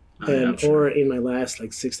 Yeah. I'm sure. Or in my last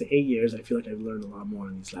like 6 to 8 years. I feel like I've learned a lot more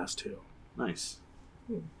in these last two. Nice.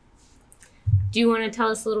 Do you want to tell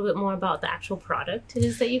us a little bit more about the actual product it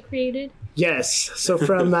is that you created? Yes. So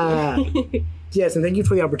from, yes, and thank you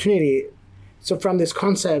for the opportunity. So from this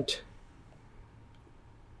concept,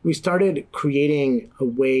 we started creating a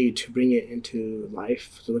way to bring it into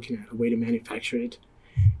life. So looking at a way to manufacture it.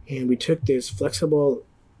 And we took this flexible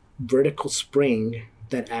vertical spring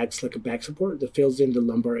that acts like a back support that fills in the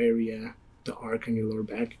lumbar area, the arc on your lower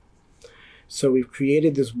back. So we've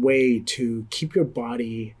created this way to keep your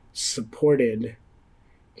body supported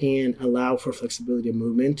and allow for flexibility of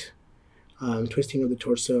movement, twisting of the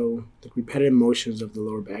torso, the repetitive motions of the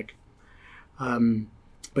lower back.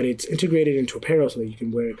 but it's integrated into apparel so that you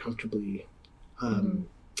can wear it comfortably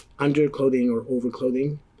under clothing or over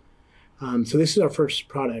clothing. So this is our first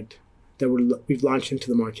product that we've launched into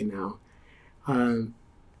the market now.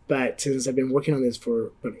 But since I've been working on this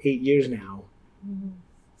for about 8 years now,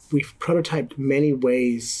 we've prototyped many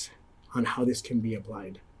ways on how this can be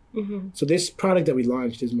applied. So this product that we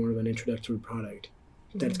launched is more of an introductory product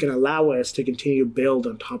that's going to allow us to continue to build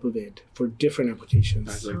on top of it for different applications.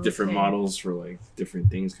 That's like different models for like different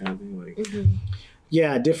things, kind of thing. Like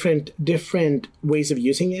yeah, different ways of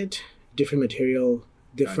using it, different material,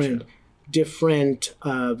 different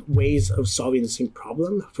ways of solving the same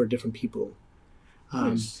problem for different people.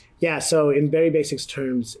 Nice. Yeah, so in very basic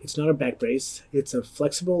terms, it's not a back brace. It's a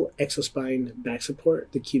flexible exospine back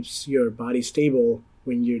support that keeps your body stable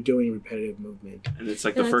when you're doing repetitive movement. And it's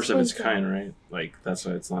like the first of its kind, right? Like that's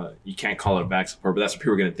why it's not, you can't call it a back support, but that's what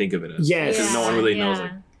people are going to think of it as. Yes. Because no one really knows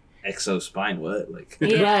like exospine, what? Like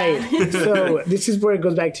Right. So this is where it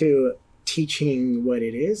goes back to teaching what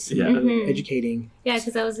it is, educating. Yeah,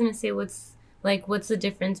 because I was going to say what's the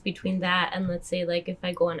difference between that and let's say like if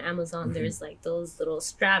I go on Amazon, there's like those little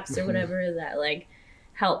straps or whatever that like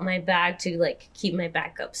help my back to like keep my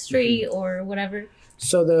back up straight or whatever.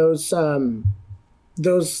 So those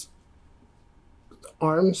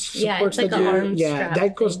arms supports like that arm strap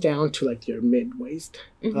that goes thing. down to like your mid waist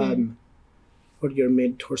or your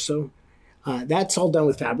mid torso. That's all done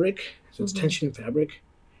with fabric, so it's tension fabric,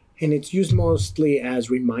 and it's used mostly as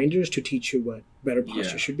reminders to teach you what better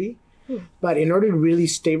posture should be. But in order to really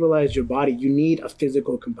stabilize your body, you need a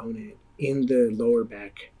physical component in the lower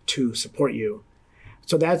back to support you.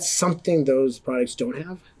 So that's something those products don't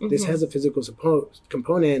have. This has a physical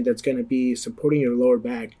component that's going to be supporting your lower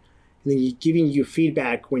back and then giving you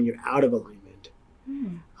feedback when you're out of alignment.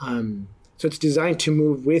 So it's designed to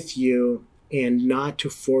move with you and not to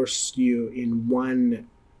force you in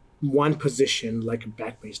one position like a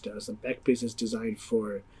back brace does. A back brace is designed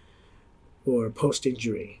for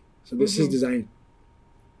post-injury. So this is designed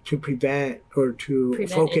to prevent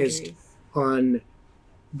focus injuries. on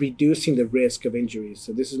reducing the risk of injuries.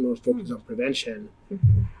 So this is most focused on prevention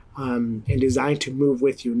and designed to move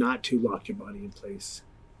with you, not to lock your body in place.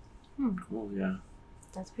 Cool, yeah.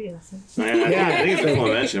 That's pretty awesome. I think it's a cool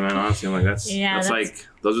invention, man. Honestly, I'm like that's like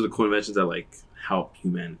those are the cool inventions that like help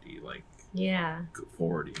humanity like go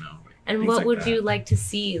forward, you know. Like, and what would you like to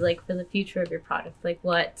see like for the future of your product? Like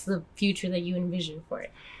what's the future that you envision for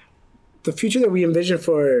it? The future that we envision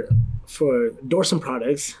for Dorsum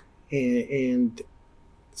products and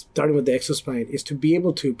starting with the exospine is to be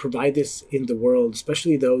able to provide this in the world,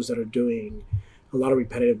 especially those that are doing a lot of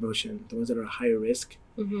repetitive motion, the ones that are higher risk,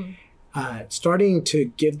 starting to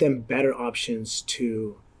give them better options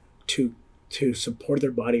to support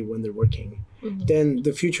their body when they're working. Then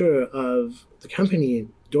the future of the company,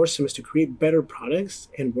 Dorsum, is to create better products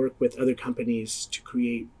and work with other companies to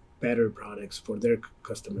create better products for their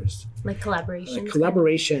customers. Like collaborations?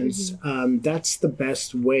 Collaborations, that's the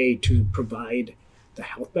best way to provide the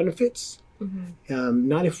health benefits.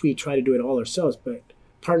 Not if we try to do it all ourselves, but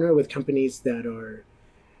partner with companies that are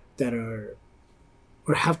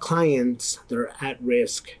or have clients that are at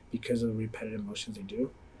risk because of the repetitive motions they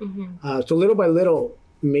do. So little by little,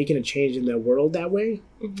 making a change in the world that way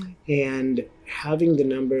and having the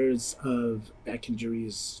numbers of back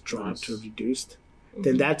injuries dropped or reduced,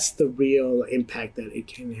 then that's the real impact that it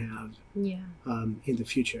can have in the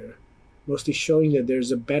future. Mostly showing that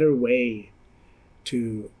there's a better way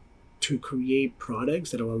to create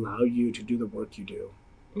products that will allow you to do the work you do.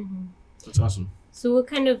 That's awesome. So what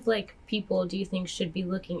kind of like people do you think should be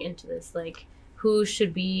looking into this? Like who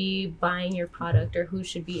should be buying your product or who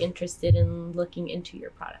should be interested in looking into your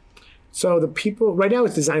product? So the people right now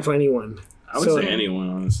it's designed for anyone. I would say anyone,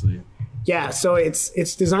 honestly. Yeah, so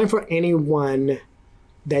it's designed for anyone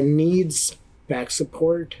that needs back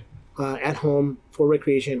support at home for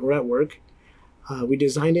recreation or at work. We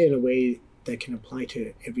designed it in a way that can apply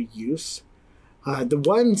to every use. The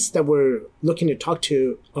ones that we're looking to talk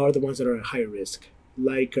to are the ones that are at higher risk,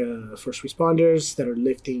 like first responders that are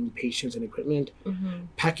lifting patients and equipment,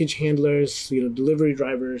 package handlers, delivery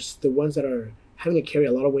drivers, the ones that are having to carry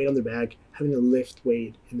a lot of weight on their back, having to lift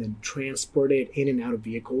weight and then transport it in and out of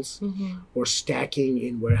vehicles or stacking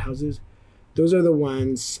in warehouses. Those are the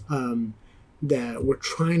ones that we're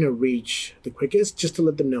trying to reach the quickest, just to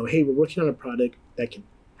let them know, hey, we're working on a product that can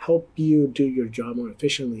help you do your job more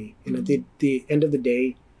efficiently. And at the end of the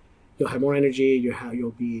day, you'll have more energy,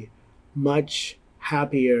 you'll be much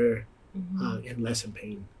happier and less in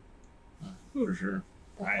pain. For sure.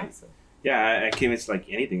 That's awesome. Yeah, I came. It's like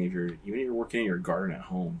anything. Even if you're working in your garden at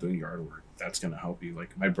home doing yard work, that's gonna help you.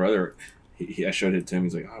 Like my brother, I showed it to him.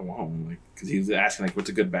 He's like, oh, I want one. Like, because he was asking, like, what's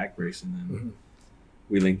a good back brace? And then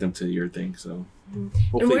we linked them to your thing. So, and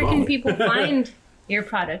where can people find your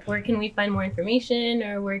product? Where can we find more information,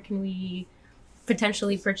 or where can we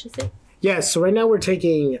potentially purchase it? Yeah, so right now we're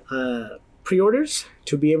taking pre-orders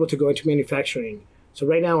to be able to go into manufacturing. So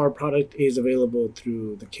right now our product is available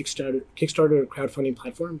through the Kickstarter crowdfunding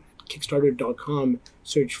platform, kickstarter.com.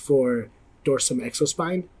 Search for Dorsum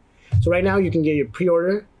Exospine. So right now you can get your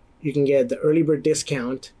pre-order, you can get the early bird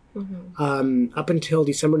discount up until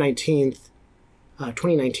December 19th,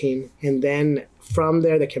 2019. And then from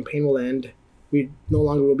there, the campaign will end. We no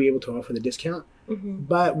longer will be able to offer the discount,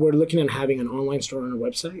 but we're looking at having an online store on our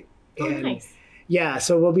website. And nice. Yeah,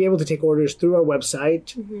 so we'll be able to take orders through our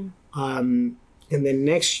website. And then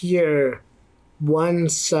next year,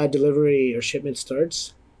 once delivery or shipment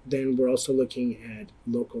starts, then we're also looking at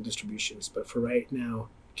local distributions. But for right now,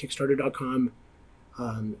 Kickstarter.com.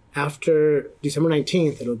 After December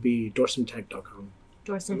 19th, it'll be DorsumTech.com.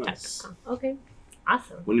 DorsumTech.com. Okay,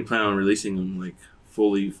 awesome. When do you plan on releasing them, like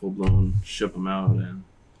full blown, ship them out? And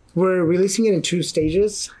We're releasing it in 2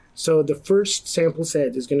 stages. So the first sample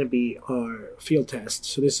set is going to be our field test.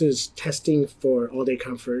 So this is testing for all-day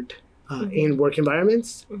comfort in work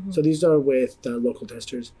environments. So these are with local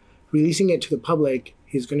testers. Releasing it to the public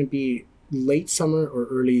is going to be late summer or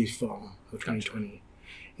early fall of 2020.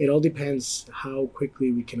 It all depends how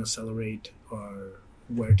quickly we can accelerate our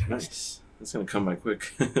wear test. nice. That's going to come by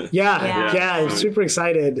quick. Yeah, I'm super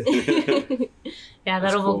excited. Yeah, That's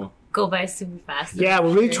that'll cool. go by super fast. Yeah,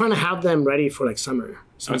 we're really trying to have them ready for like summer.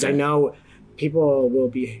 Since I know people will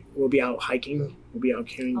be out hiking, will be out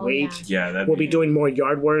carrying weight. Yeah, We'll be doing more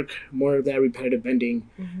yard work, more of that repetitive bending.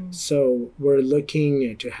 So we're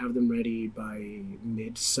looking to have them ready by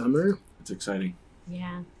midsummer. It's exciting.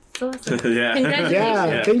 Yeah. So awesome. Yeah. Congratulations.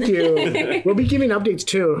 Yeah, thank you. We'll be giving updates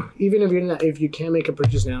too. Even if you can't make a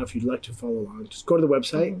purchase now, if you'd like to follow along, just go to the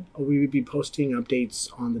website. We will be posting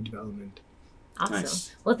updates on the development. Awesome.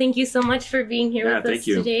 Nice. Well, thank you so much for being here with thank us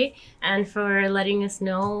you. today and for letting us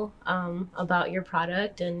know about your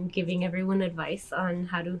product and giving everyone advice on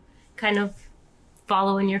how to kind of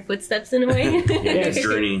follow in your footsteps in a way. Yes.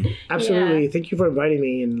 Journey. Absolutely. Thank you for inviting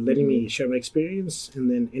me and letting me share my experience.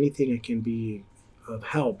 And then anything I can be of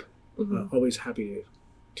help, always happy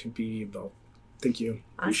to be involved. Thank you.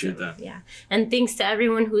 Appreciate that. Yeah. And thanks to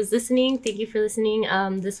everyone who's listening. Thank you for listening.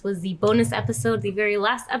 This was the bonus episode, the very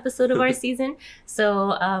last episode of our season.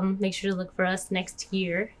 So make sure to look for us next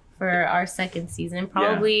year for our second season,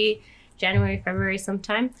 probably January, February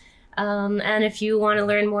sometime. And if you want to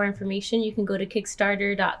learn more information, you can go to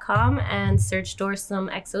Kickstarter.com and search Dorsum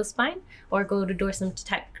Exospine or go to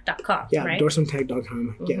DorsumTech.com. Yeah, right?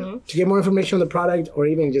 DorsumTech.com. Yeah. To get more information on the product or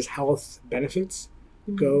even just health benefits,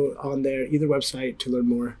 go on there, either website to learn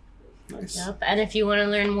more. Nice. Yep. And if you want to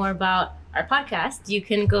learn more about our podcast, you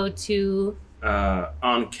can go to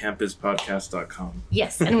oncampuspodcast.com.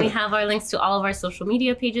 Yes, and we have our links to all of our social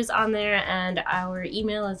media pages on there and our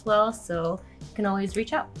email as well, so you can always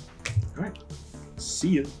reach out. All right. See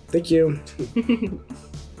you. Thank you.